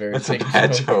 That is a very That's a big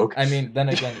bad joke. joke. I mean, then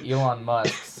again, Elon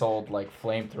Musk sold like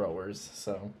flamethrowers,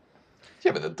 so.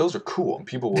 Yeah, but those are cool and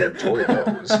people will enjoy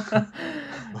those.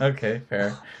 Okay,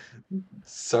 fair.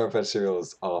 Sour Patch cereal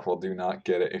is awful. Do not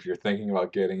get it. If you're thinking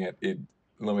about getting it,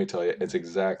 let me tell you, it's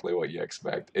exactly what you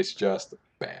expect. It's just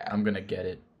bad. I'm gonna get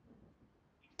it.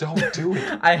 Don't do it.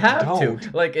 I have to.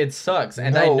 Don't. Like it sucks,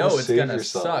 and I No, know it's save gonna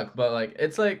yourself. suck, but like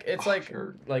it's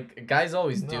Oh, like guys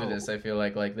always do this. no. I feel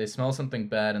like they smell something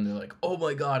bad and they're like, "Oh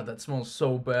my god, that smells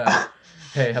so bad."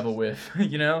 Hey, have a whiff.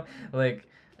 You know? Like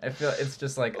I feel it's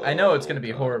just like I know it's Oh gonna be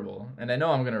God. horrible, and I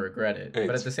know I'm gonna regret it, but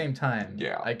at It's the same time,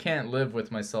 yeah. I can't live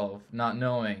with myself not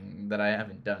knowing that I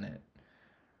haven't done it.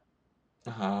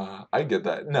 I get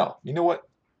that. No, you know what?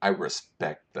 I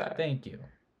respect that. Thank you.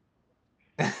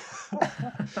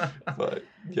 But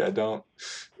yeah, don't.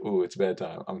 Ooh, it's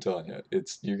bedtime. I'm telling you,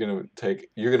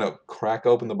 you're gonna crack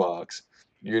open the box,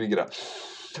 you're gonna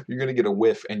get a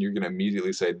whiff, and you're gonna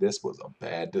immediately say this was a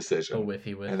bad A decision,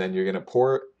 whiffy whiff. and then you're gonna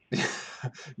pour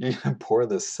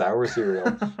this sour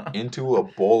cereal into a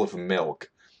bowl of milk,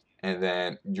 and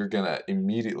then you're gonna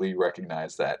immediately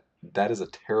recognize that that is a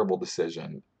terrible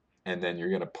decision, and then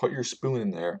you're gonna put your spoon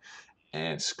in there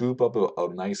and scoop up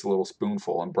a nice little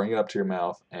spoonful and bring it up to your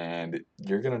mouth, and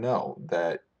you're gonna know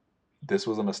that this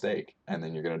was a mistake, and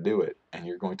then you're gonna do it, and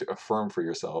you're going to affirm for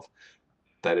yourself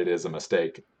that it is a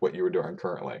mistake what you are doing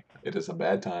currently. It is a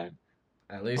bad time.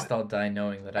 At least I'll die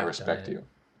knowing that I I've done respect it.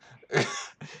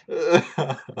 you.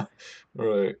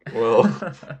 Right. Well,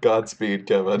 Godspeed,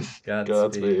 Kevin.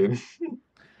 Godspeed.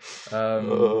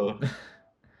 Uh,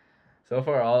 So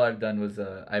far, all I've done was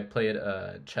I played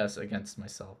chess against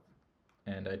myself,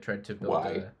 and I tried to build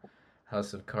why? a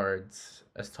house of cards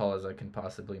as tall as I can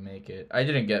possibly make it. I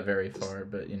didn't get very far,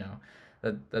 but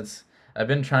that's I've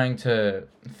been trying to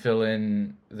fill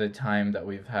in the time that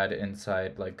we've had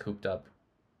inside, like cooped up,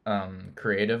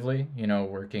 creatively.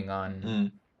 Working on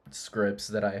Mm, scripts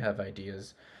that I have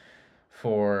ideas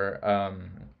for,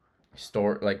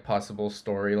 like possible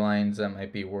storylines that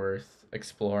might be worth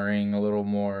exploring a little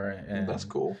more. that's And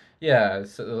cool. yeah,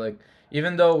 so like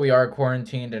even though we are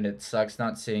quarantined and it sucks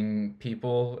not seeing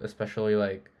people, especially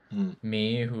like Mm.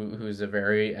 me, who's a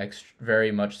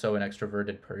very much so an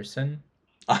extroverted person.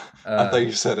 I thought uh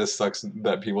you said it sucks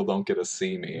that people don't get to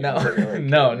see me. I no. was like, all right,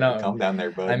 No, Kevin, no, calm down there,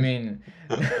 I bud. mean,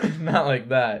 not like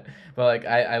that, but like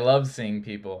I love seeing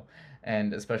people,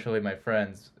 and especially my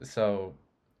friends. So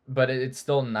but it's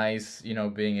still nice,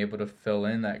 being able to fill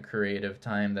in that creative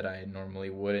time that I normally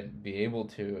wouldn't be able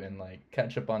to, and like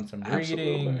catch up on some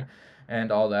Absolutely. reading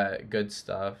and all that good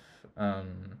stuff.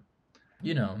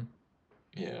 You know.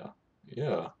 Yeah.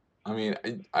 Yeah. I mean,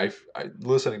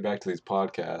 listening back to these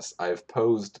podcasts, I've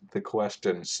posed the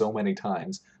question so many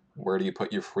times, where do you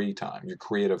put your free time, your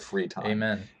creative free time?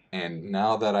 Amen. And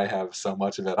now that I have so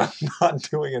much of it, I'm not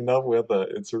doing enough with it.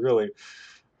 It's really,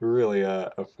 really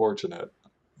fortunate.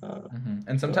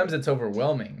 And sometimes But, it's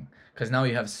overwhelming because now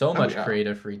you have so oh, much yeah.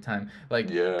 creative free time. Like,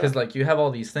 Yeah. because like you have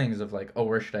all these things of like, oh,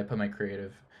 where should I put my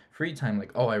creative free time?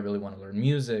 Like, oh, I really want to learn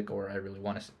music, or I really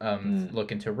want to Mm,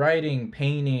 look into writing,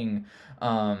 painting,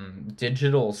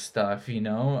 digital stuff,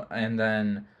 mm, and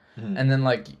then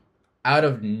like out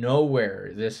of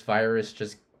nowhere, this virus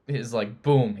just is like,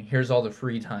 boom, here's all the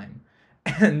free time,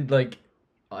 and like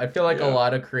I feel like a yeah.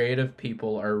 lot of creative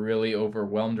people are really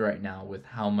overwhelmed right now with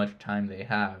how much time they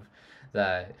have,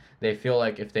 that they feel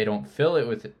like if they don't fill it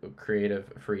with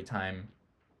creative free time,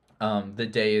 the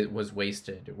day was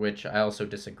wasted, which I also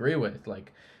disagree with.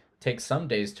 Like, take some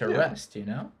days to Yeah. rest.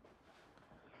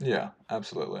 Yeah.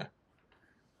 Absolutely.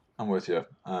 I'm with you.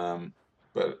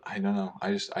 But I don't know.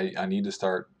 I need to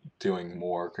start doing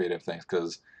more creative things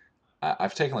because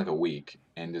I've taken like a week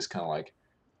and just kind of like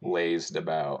lazed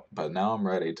about. But now I'm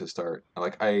ready to start.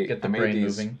 Like Get I the made brain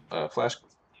these moving.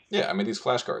 yeah, I made these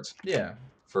flashcards Yeah,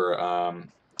 for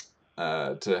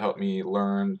to help me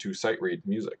learn to sight read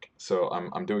music. So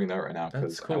I'm doing that right now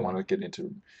that's because I want cool. to get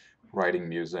into writing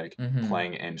music, Mm-hmm.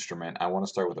 playing an instrument. I want to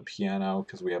start with a piano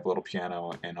because we have a little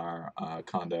piano in our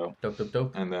condo, Dope, dope,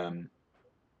 dope. and then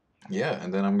yeah,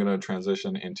 and then I'm gonna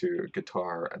transition into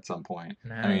guitar at some point.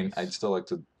 I mean, I'd Nice. still like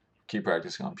to keep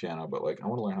practicing on piano, but like I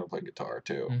want to learn how to play guitar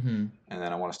too. Mm-hmm. And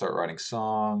then I want to start writing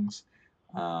songs,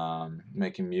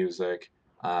 making music.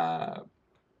 Uh,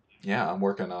 yeah, I'm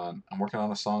working on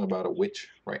a song about a witch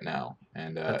right now,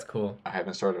 and That's cool. I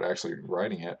haven't started actually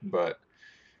writing it, but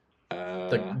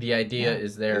the The idea yeah,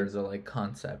 is there, it the like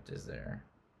concept is there.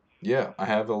 yeah, I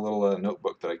have a little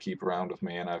notebook that I keep around with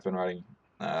me, and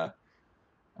Uh,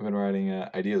 I've been writing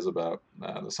ideas about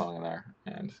the song in there.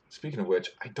 And speaking of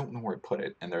which, I don't know where to put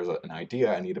it. And there's an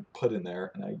idea I need to put in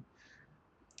there, and I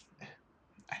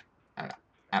don't know.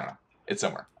 I don't know. It's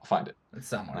somewhere. I'll find it.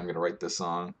 It's And I'm somewhere. gonna write this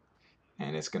song,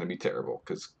 and it's gonna be terrible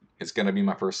because it's gonna be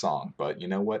my first song. But you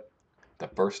know what? The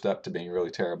first step to being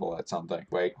really terrible at something.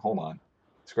 Wait, hold on.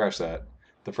 Scratch that.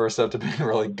 The first step to being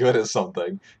really good at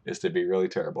something is to be really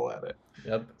terrible at it.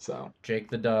 Yep. So Jake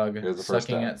the dog here's the first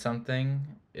sucking step. at something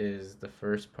is the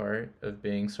first part of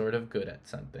being sort of good at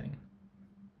something.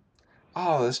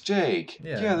 Oh, that's Jake.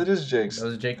 Yeah, Yeah, that is that Jake's.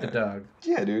 was Jake the dog.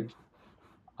 Yeah, dude.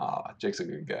 Ah, Jake's a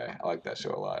good guy. I like that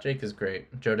show a lot. Jake is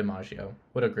great. Joe DiMaggio.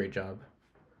 What a great job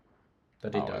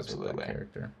that he Oh, does with that absolutely,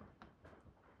 character.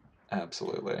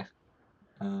 absolutely.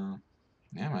 Uh,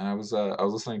 yeah, man. I was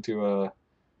listening to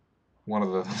one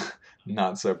of the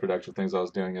not so productive things I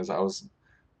was doing is I was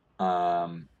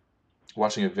um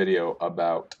watching a video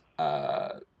about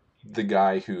the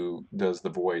guy who does the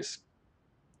voice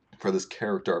for this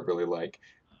character I really like.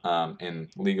 in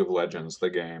League of Legends, the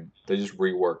game. They just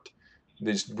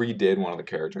redid one of the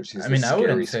characters. He's I the mean, I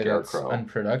wouldn't scary say that's scarecrow.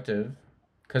 unproductive,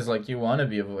 because like you want to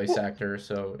be a voice Well, actor,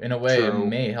 so in a way it true,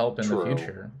 may help in the true.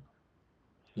 future.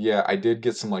 Yeah, I did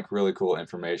get some like really cool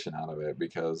information out of it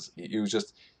because he was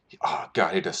just, oh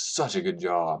God, he does such a good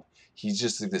job. He's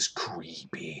just like this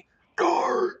creepy,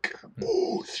 dark,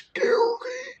 oh scary,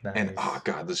 and oh Nice.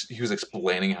 God, he was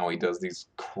explaining how he does these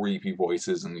creepy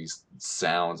voices and these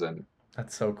sounds, and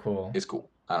That's so cool. it's cool.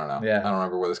 I don't know. I Yeah. don't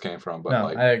remember where this came from, but No,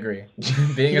 like, I agree.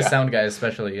 Being a yeah. sound guy,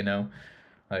 especially,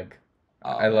 like Oh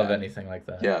I love man, anything like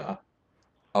that. yeah.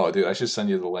 Oh dude, I should send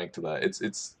you the link to that.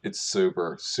 It's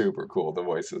super super cool the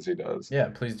voices he does. Yeah,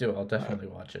 please do. I'll Uh, definitely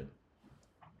watch it.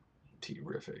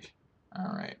 Terrific.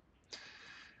 All right.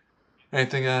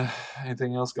 Anything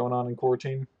anything else going on in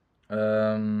quarantine?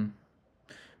 Um,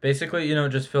 Basically,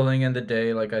 just filling in the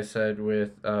day, like I said,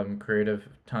 with creative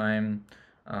time,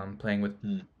 playing with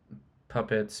Hmm.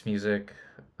 puppets, music,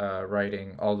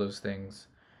 writing, all those things,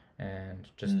 and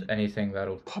just Hmm. anything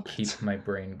that'll Puppets. keep my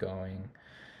brain going.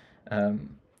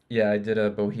 Um, yeah, I did a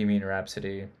Bohemian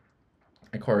Rhapsody.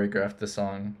 I choreographed the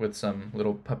song with some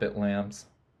little puppet lambs.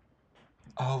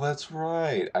 Oh, that's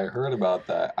right. I heard about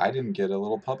that. I didn't get a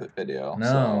little puppet video, No,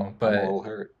 so I'm a but little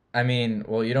hurt. I mean,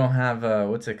 well, you don't have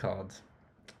what's it called?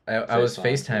 I was FaceTime.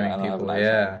 Yeah, I FaceTiming don't have an people, iPhone.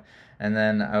 yeah.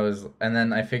 And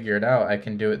then I figured out I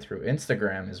can do it through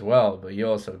Instagram as well, but you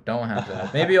also don't have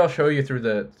that. Maybe I'll show you through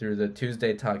the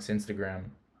Tuesday Talks Instagram.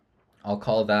 I'll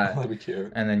call that, That'd be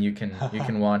cute. and then you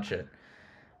can watch it.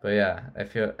 But yeah, I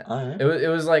feel All right. it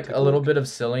was like Take a a little look. bit of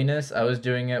silliness. I was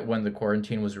doing it when the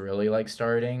quarantine was really like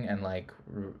starting, and like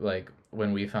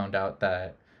when we found out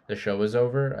that the show was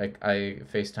over. I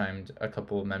FaceTimed a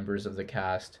couple of members of the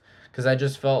cast because I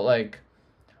just felt like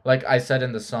I said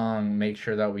in the song, make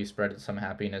sure that we spread some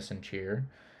happiness and cheer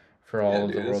for Yeah, all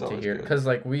of the dude, it's world to always hear. good. Because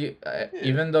like Yeah.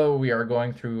 even though we are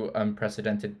going through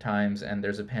unprecedented times and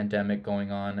there's a pandemic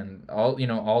going on and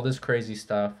all this crazy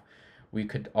stuff, we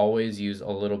could always use a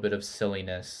little bit of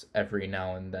silliness every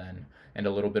now and then and a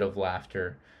little bit of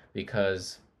laughter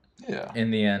because Yeah.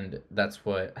 in the end, that's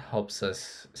what helps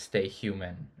us stay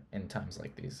human in times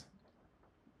like these.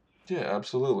 Yeah,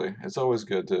 absolutely. It's always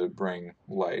good to bring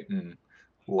light,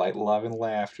 love, and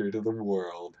laughter to the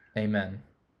world. Amen.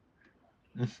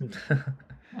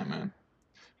 Yeah, man.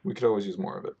 We could always use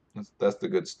more of it. That's the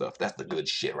good stuff. That's the good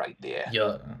shit right there.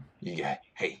 Yeah. You got,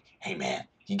 hey, man.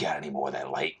 You got any more of that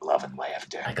light, love, and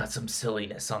laughter? I got some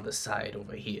silliness on the side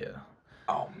over here.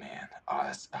 Oh man.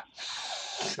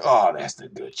 Oh, that's the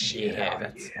good shit.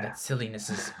 Yeah, Oh that silliness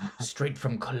is straight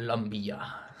from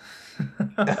Colombia.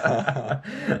 yeah.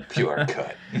 Pure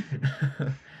cut.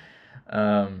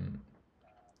 um,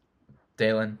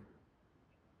 Dalen,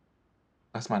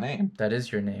 That's my name. that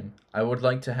is your name. I would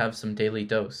like to have some daily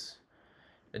dose.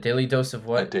 A daily dose of A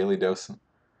what? daily dose of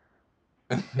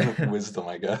wisdom,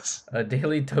 I guess. A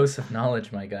daily dose of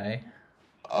knowledge, my guy.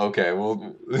 Okay,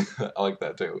 well, I like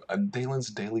that too. Dalen's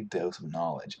daily dose of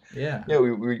knowledge. Yeah. Yeah,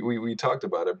 we talked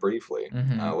about it briefly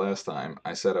Mm-hmm. last time.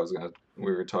 I said we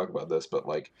were gonna talk about this, but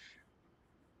like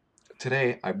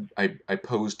today, I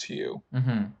posed to you.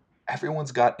 Mm-hmm.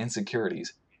 Everyone's got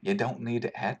insecurities. You don't need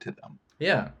to add to them.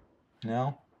 Yeah. You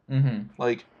know, Mm-hmm.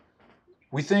 like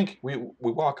we think we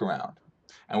walk around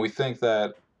and we think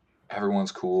that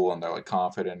everyone's cool and they're like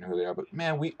confident in who they are, but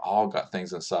man, we all got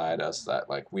things inside us that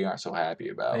like we aren't so happy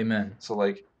about. Amen. So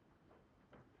like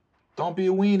don't be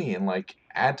a weenie and like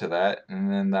add to that,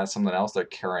 and then that's something else they're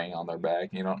carrying on their back.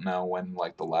 You don't know when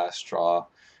like the last straw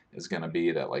is gonna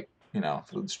be that, like, the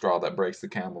straw that breaks the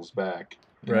camel's back.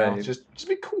 Right. Just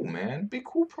be cool, man. Be a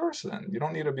cool person. You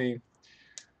don't need to be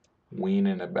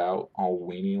weaning about all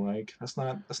weenie like. That's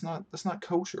not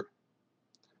kosher.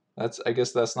 I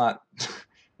guess that's not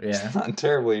Yeah. it's not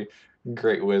terribly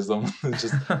great wisdom.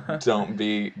 Just don't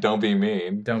be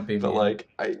mean. Don't be But mean. like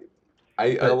I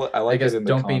But I like it guess in the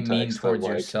don't be mean context of towards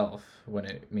like, yourself when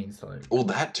it means to well,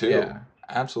 that too. yeah,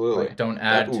 Absolutely. like don't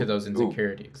That add to those ooh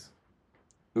insecurities.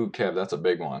 Kev, that's a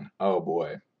big one. Oh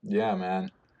boy. Yeah,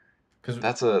 man. Cause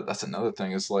That's another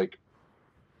thing. It's like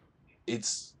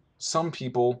it's some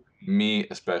people, me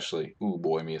especially, ooh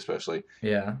boy, me especially,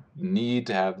 yeah. need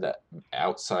to have that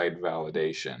outside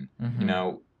validation. You Mm-hmm.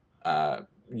 know,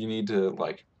 you need to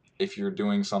like if you're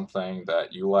doing something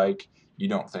that you like, you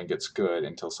don't think it's good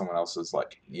until someone else is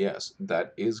like, yes,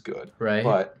 that is good. Right.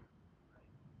 But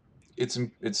it's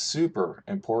super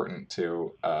important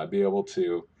to be able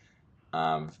to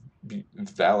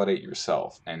validate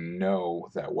yourself and know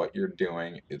that what you're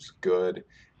doing is good,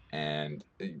 and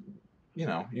you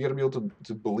got to be able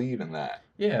to believe in that.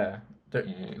 Yeah.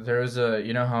 There's a,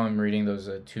 you know how I'm reading those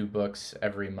 2 books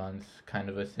every month kind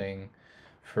of a thing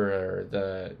for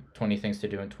the 20 things to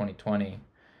do in 2020.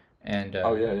 And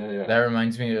Oh yeah, yeah, yeah. that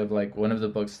reminds me of like one of the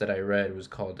books that I read was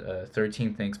called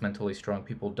 13 Things Mentally Strong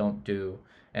People Don't Do.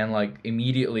 And like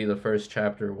immediately the first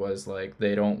chapter was like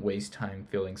they don't waste time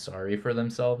feeling sorry for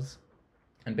themselves.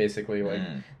 And basically like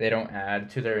Mm. they don't add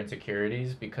to their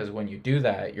insecurities, because when you do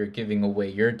that, you're giving away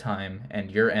your time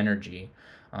and your energy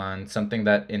on something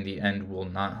that in the end will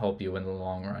not help you in the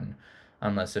long run,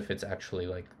 unless if it's actually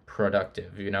like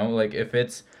productive, you know? Like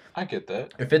I get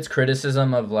that. if it's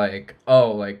criticism of like,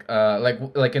 oh,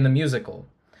 like in the musical,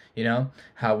 you know,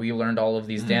 how we learned all of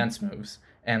these Mm. dance moves,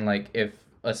 and like if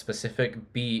a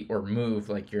specific beat or move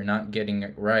like you're not getting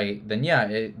it right, then yeah,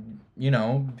 it, you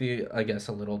know, be, I guess,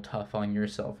 a little tough on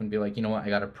yourself and be like, you know what, I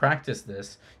got to practice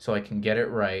this so I can get it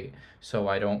right, so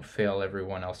I don't fail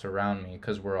everyone else around me,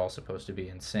 because we're all supposed to be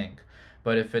in sync.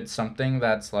 But if it's something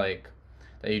that's like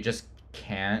that you just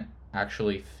can't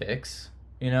actually fix,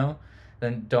 you know,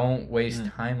 then don't waste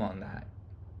Mm. time on that,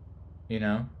 you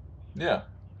know? Yeah,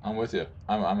 I'm with you.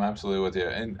 I'm absolutely with you.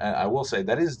 And I will say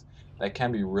that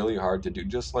can be really hard to do.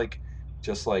 Just like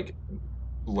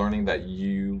learning that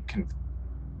you can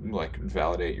like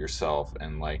validate yourself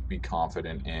and like be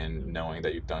confident in knowing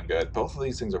that you've done good. Both of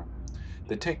these things are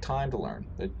they take time to learn.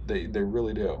 They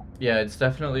really do. Yeah, it's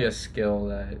definitely a But skill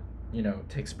that, you know,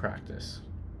 takes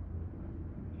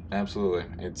absolutely,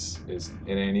 it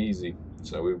ain't easy.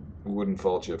 So we wouldn't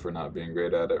fault you for not being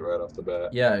great at it right off the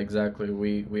bat. Yeah, exactly.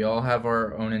 We all have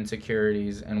our own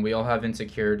insecurities, and we all have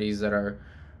insecurities that are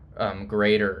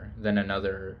greater than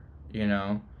another, you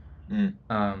know? Mm,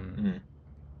 Um, mm.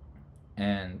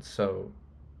 and so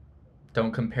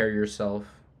don't compare yourself,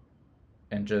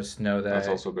 and just know That's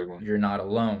that also a big one. you're not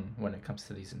alone when it comes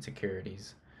to these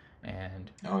insecurities. And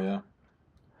Oh yeah.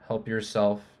 help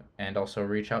yourself, and also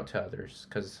reach out to others,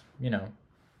 because, you know,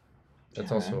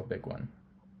 that's Yeah, also a man. big one.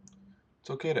 It's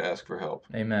okay to ask for help.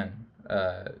 Amen.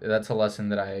 That's a lesson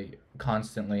that I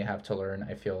constantly have to learn.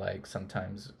 I feel like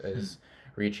sometimes is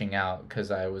reaching out, because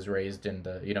I was raised in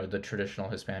the, you know, the traditional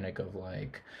Hispanic of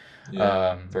like,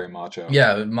 Yeah, um, very macho.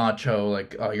 yeah, macho,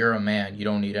 like, oh, you're a man, you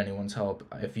don't need anyone's help.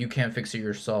 If you can't fix it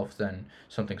yourself, then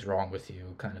something's wrong with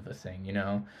you, kind of a thing, you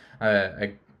know.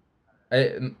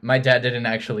 My dad didn't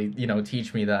actually, you know,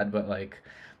 teach me that, but like,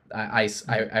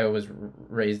 Mm. I was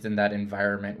raised in that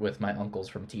environment with my uncles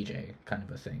from TJ, kind of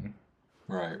a thing.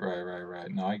 Right, right, right, right.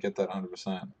 No, I get that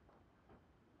 100%.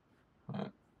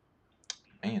 But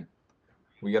man,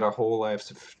 we got our whole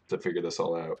lives to figure this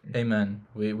all out. Amen.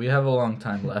 We have a long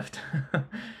time left.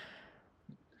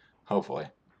 Hopefully,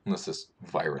 unless this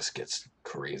virus gets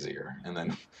crazier, and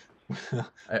then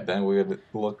I then we would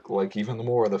look like even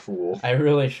more of the fool. I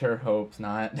really sure hope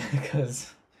not,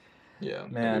 because Yeah,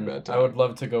 that'd be a man, bad I would time.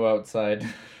 love to go outside.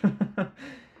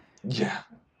 Yeah,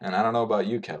 and I don't know about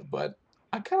you, Kev, but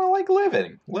I kind of like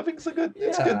living. Living's a good.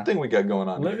 It's a good Yeah, thing we got going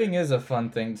on living here. is a fun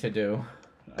thing to do.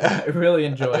 I really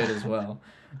enjoy it as well.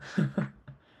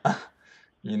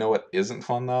 You know what isn't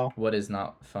fun though? What is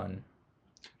not fun?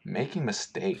 Making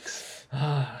mistakes.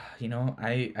 You know,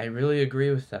 I really agree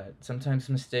with that. Sometimes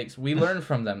mistakes, we learn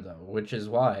from them though, which is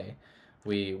why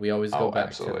we always go Oh, back to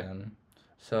absolutely. them.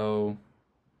 So,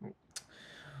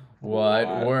 what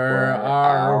What were were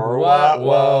our our what what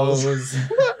woes? woes?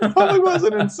 That probably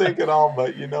wasn't in sync at all,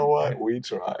 but you know what? We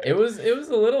tried. It was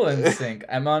a little in sync.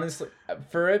 I'm honestly,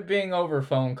 for it being over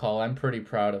phone call, I'm pretty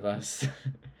proud of us.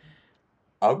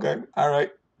 Okay, all right.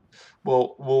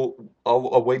 Well,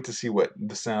 I'll wait to see what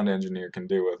the sound engineer can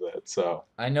do with it. So,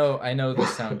 I know the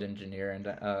sound engineer,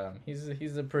 and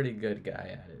he's a pretty good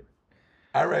guy at it.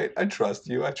 all right, I trust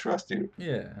you. I trust you.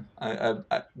 Yeah.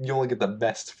 You only get the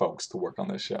best folks to work on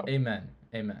this show. Amen.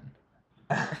 Amen.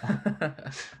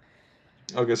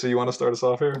 Okay, so you want to start us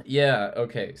off here? Yeah,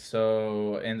 okay.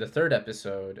 So in the third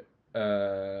episode,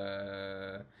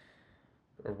 uh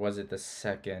or was it the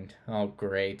second? Oh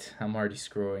great. I'm already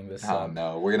screwing this Oh up.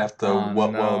 no, we're gonna have to Oh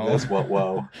what whoa no. this what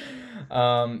whoa.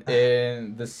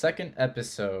 In the second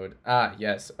episode,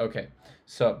 yes, okay.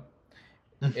 So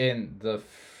in the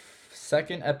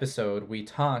second episode, we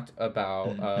talked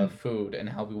about food and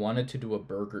how we wanted to do a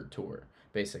burger tour,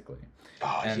 basically.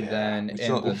 Oh And yeah, then we in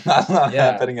still the that's not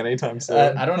yeah, happening anytime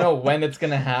soon. I don't know when it's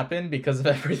gonna happen because of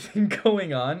everything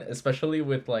going on, especially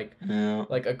with Yeah.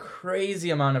 like a crazy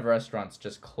amount of restaurants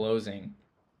just closing.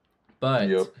 But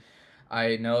Yep.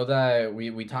 I know that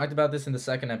we talked about this in the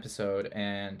second episode,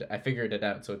 and I figured it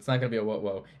out, so it's not gonna be a what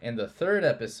whoa. In the third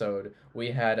episode,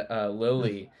 we had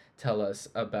Lily tell us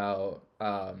about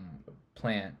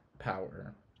plant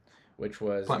power, which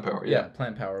was Plant Power. Yeah,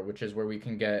 Plant Power, which is where we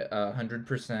can get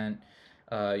 100%,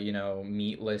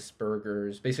 meatless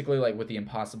burgers, basically like with the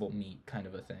Impossible meat kind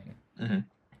of a thing. Mm-hmm.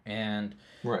 And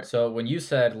right. So when you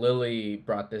said Lily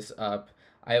brought this up,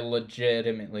 I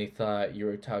legitimately thought you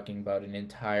were talking about an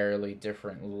entirely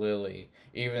different Lily,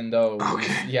 even though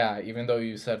even though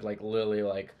you said like Lily,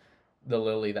 like the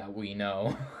Lily that we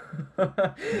know.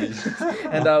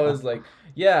 And I was like,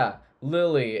 yeah,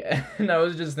 Lily. And I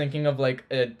was just thinking of like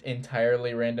an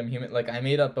entirely random human. Like I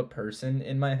made up a person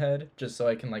in my head just so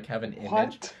I can like have an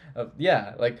image of,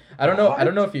 like I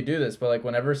don't know if you do this, but like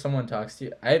whenever someone talks to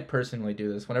you, I personally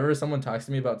do this. Whenever someone talks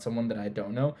to me about someone that I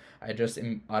don't know, I just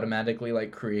automatically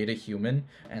like create a human,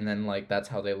 and then like that's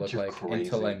how they look. You're like crazy.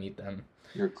 Until I meet them.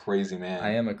 You're a crazy man.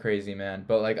 I am a crazy man,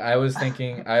 but like I was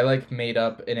thinking, I like made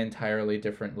up an entirely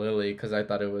different Lily because I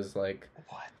thought it was like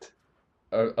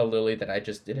a Lily that I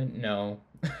just didn't know.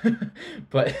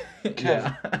 But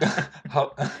Kev,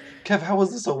 how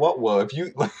was this a what? Well, if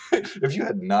you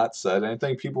had not said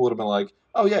anything, people would have been like,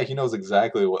 "Oh yeah, he knows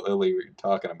exactly what Lily you're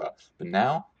talking about." But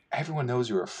now everyone knows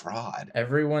you're a fraud.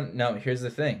 No, here's the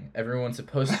thing: everyone's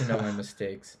supposed to know my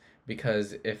mistakes.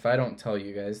 Because if I don't tell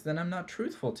you guys, then I'm not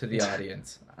truthful to the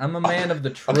audience. I'm a man of the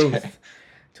truth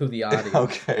to the audience.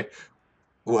 Okay.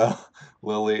 Well,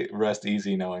 Lily, rest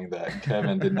easy knowing that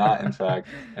Kevin did not, in fact,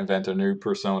 invent a new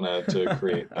persona to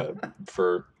create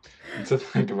to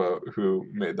think about who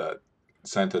made that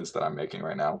sentence that I'm making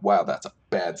right now. Wow, that's a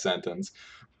bad sentence.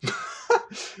 I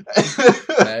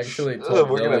actually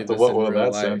told we're gonna have to what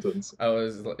that life. Sentence. I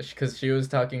was, because she was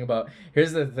talking about.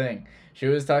 Here's the thing. She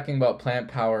was talking about Plant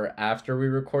Power after we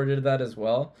recorded that as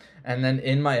well, and then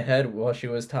in my head while she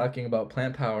was talking about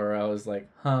Plant Power, I was like,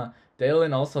 "Huh,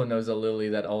 Dalen also knows a Lily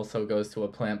that also goes to a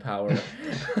Plant Power."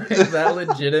 That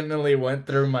legitimately went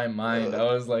through my mind. I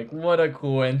was like, "What a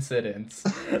coincidence."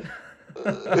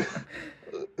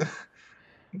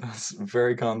 That's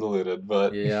very convoluted,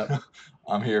 but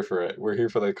I'm here for it. We're here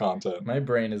for the content. My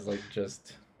brain is like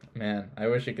just, man, I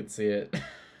wish you could see it.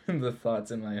 The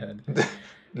thoughts in my head.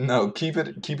 No, keep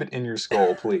it in your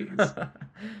skull, please.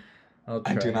 I'll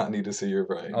try. I do not need to see your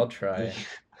brain. I'll try.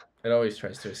 It always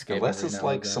tries to escape. Unless it's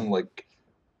like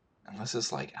unless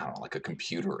it's like, I don't know, like a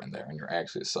computer in there and you're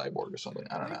actually a cyborg or something.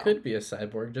 I don't know. It could be a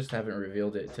cyborg, just haven't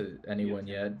revealed it to anyone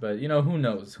yet. But who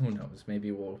knows? Who knows?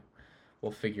 Maybe we'll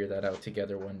figure that out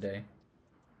together one day.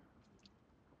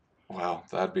 Wow,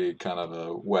 that'd be kind of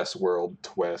a Westworld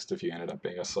twist if you ended up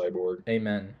being a cyborg.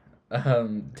 Amen.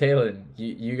 Talon,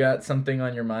 you got something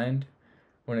on your mind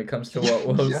when it comes to what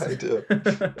was? Yeah, I do.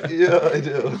 Yeah, I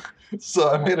do. So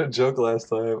I made a joke last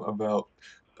time about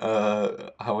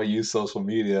how I use social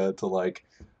media to like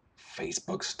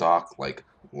Facebook stalk like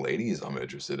ladies I'm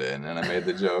interested in, and I made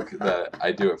the joke that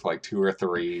I do it for like 2 or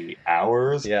 3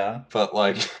 hours. Yeah. But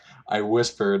like I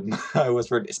whispered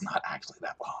it's not actually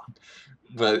that long,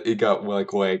 but it got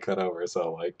like way cut over.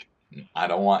 So like I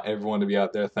don't want everyone to be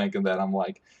out there thinking that I'm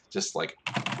like just like,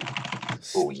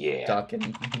 oh yeah,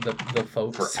 stalking the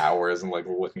folks for hours and like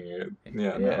looking at it. No,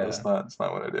 it's not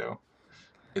what I do.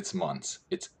 It's months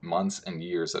and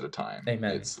years at a time.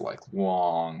 Amen. It's like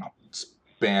long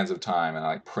spans of time, and I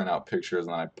like print out pictures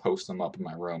and then I post them up in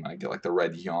my room, and I get like the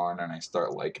red yarn and I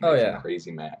start like making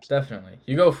crazy maps. Definitely,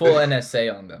 you go full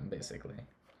NSA on them basically.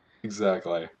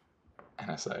 Exactly.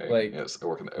 NSA. Like, yes, I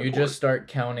work in the airport. You just start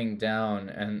counting down,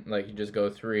 and like you just go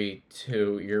 3,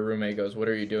 2. Your roommate goes, "What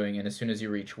are you doing?" And as soon as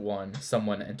you reach 1,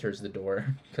 someone enters the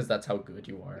door because that's how good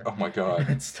you are. Oh my god!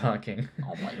 It's stalking.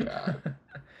 Oh my god.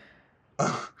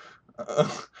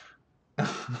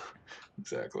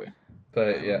 Exactly.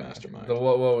 But yeah, mastermind.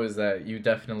 What was that? You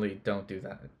definitely don't do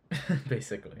that.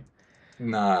 Basically.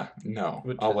 Nah, no.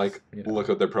 I'll like look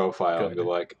at their profile and be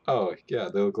like, "Oh yeah,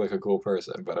 they look like a cool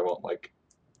person," but I won't like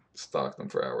stalk them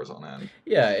for hours on end.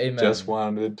 Yeah, amen. Just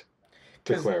wanted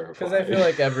to clarify. Because I feel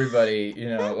like everybody,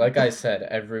 like I said,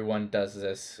 everyone does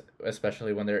this,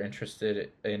 especially when they're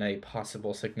interested in a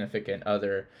possible significant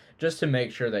other, just to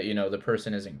make sure that, the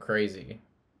person isn't crazy.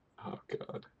 Oh,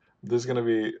 God. There's gonna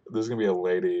be a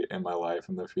lady in my life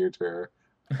in the future,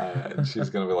 and she's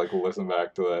going to be like, listen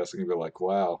back to this and be like,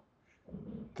 wow,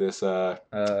 this,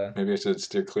 maybe I should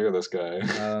steer clear of this guy.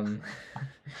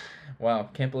 Wow,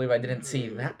 can't believe I didn't see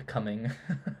that coming.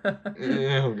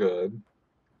 Oh, God.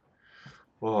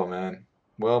 Oh, man.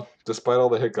 Well, despite all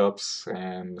the hiccups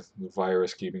and the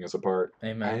virus keeping us apart,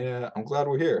 amen. I'm glad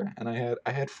we're here, and I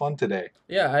had fun today.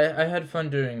 Yeah, I had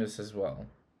fun doing this as well.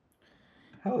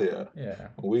 Hell yeah. Yeah.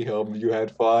 We hope you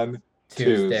had fun.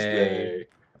 Tuesday.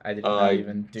 I did not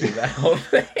even do that whole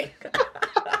thing.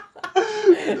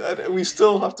 We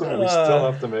still have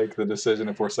to make the decision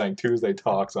if we're saying Tuesday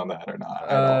talks on that or not.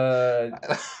 I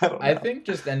don't know. I think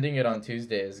just ending it on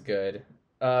Tuesday is good.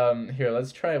 Here,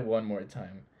 let's try one more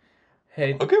time.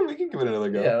 Hey. Okay, we can give it another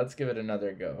go. Yeah, let's give it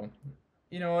another go.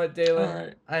 You know what, Dalen? All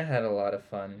right. I had a lot of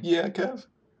fun. Yeah, Kev.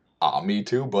 Me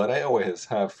too, but I always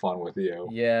have fun with you.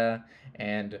 Yeah,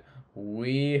 and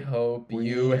we hope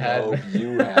you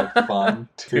had fun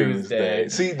Tuesday.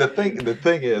 See, the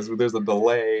thing is, there's a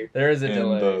delay. There is a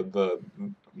delay.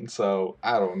 So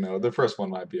I don't know. The first one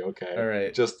might be okay. All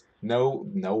right. Just know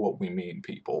what we mean,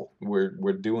 people.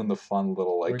 We're doing the fun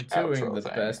little outro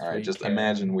thing. Best. All right. Just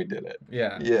imagine we did it.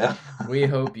 Yeah. Yeah. We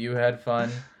hope you had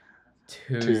fun.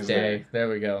 Tuesday. There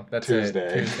we go. That's Tuesday.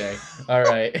 It. Tuesday. All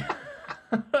right.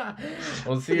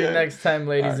 We'll see you next time,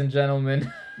 ladies and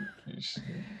gentlemen.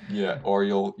 Yeah, or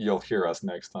you'll hear us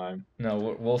next time.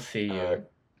 No, we'll see you.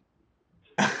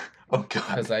 Oh God!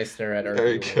 Because I stare at our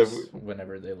viewers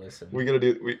whenever they listen. We gotta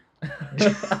do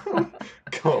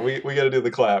Come on, we gotta do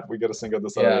the clap. We gotta sync up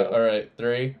this audio. Yeah. All right.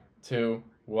 3, 2,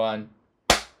 1.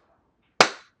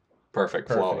 Perfect.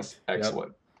 Flawless.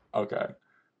 Excellent. Yep. Okay.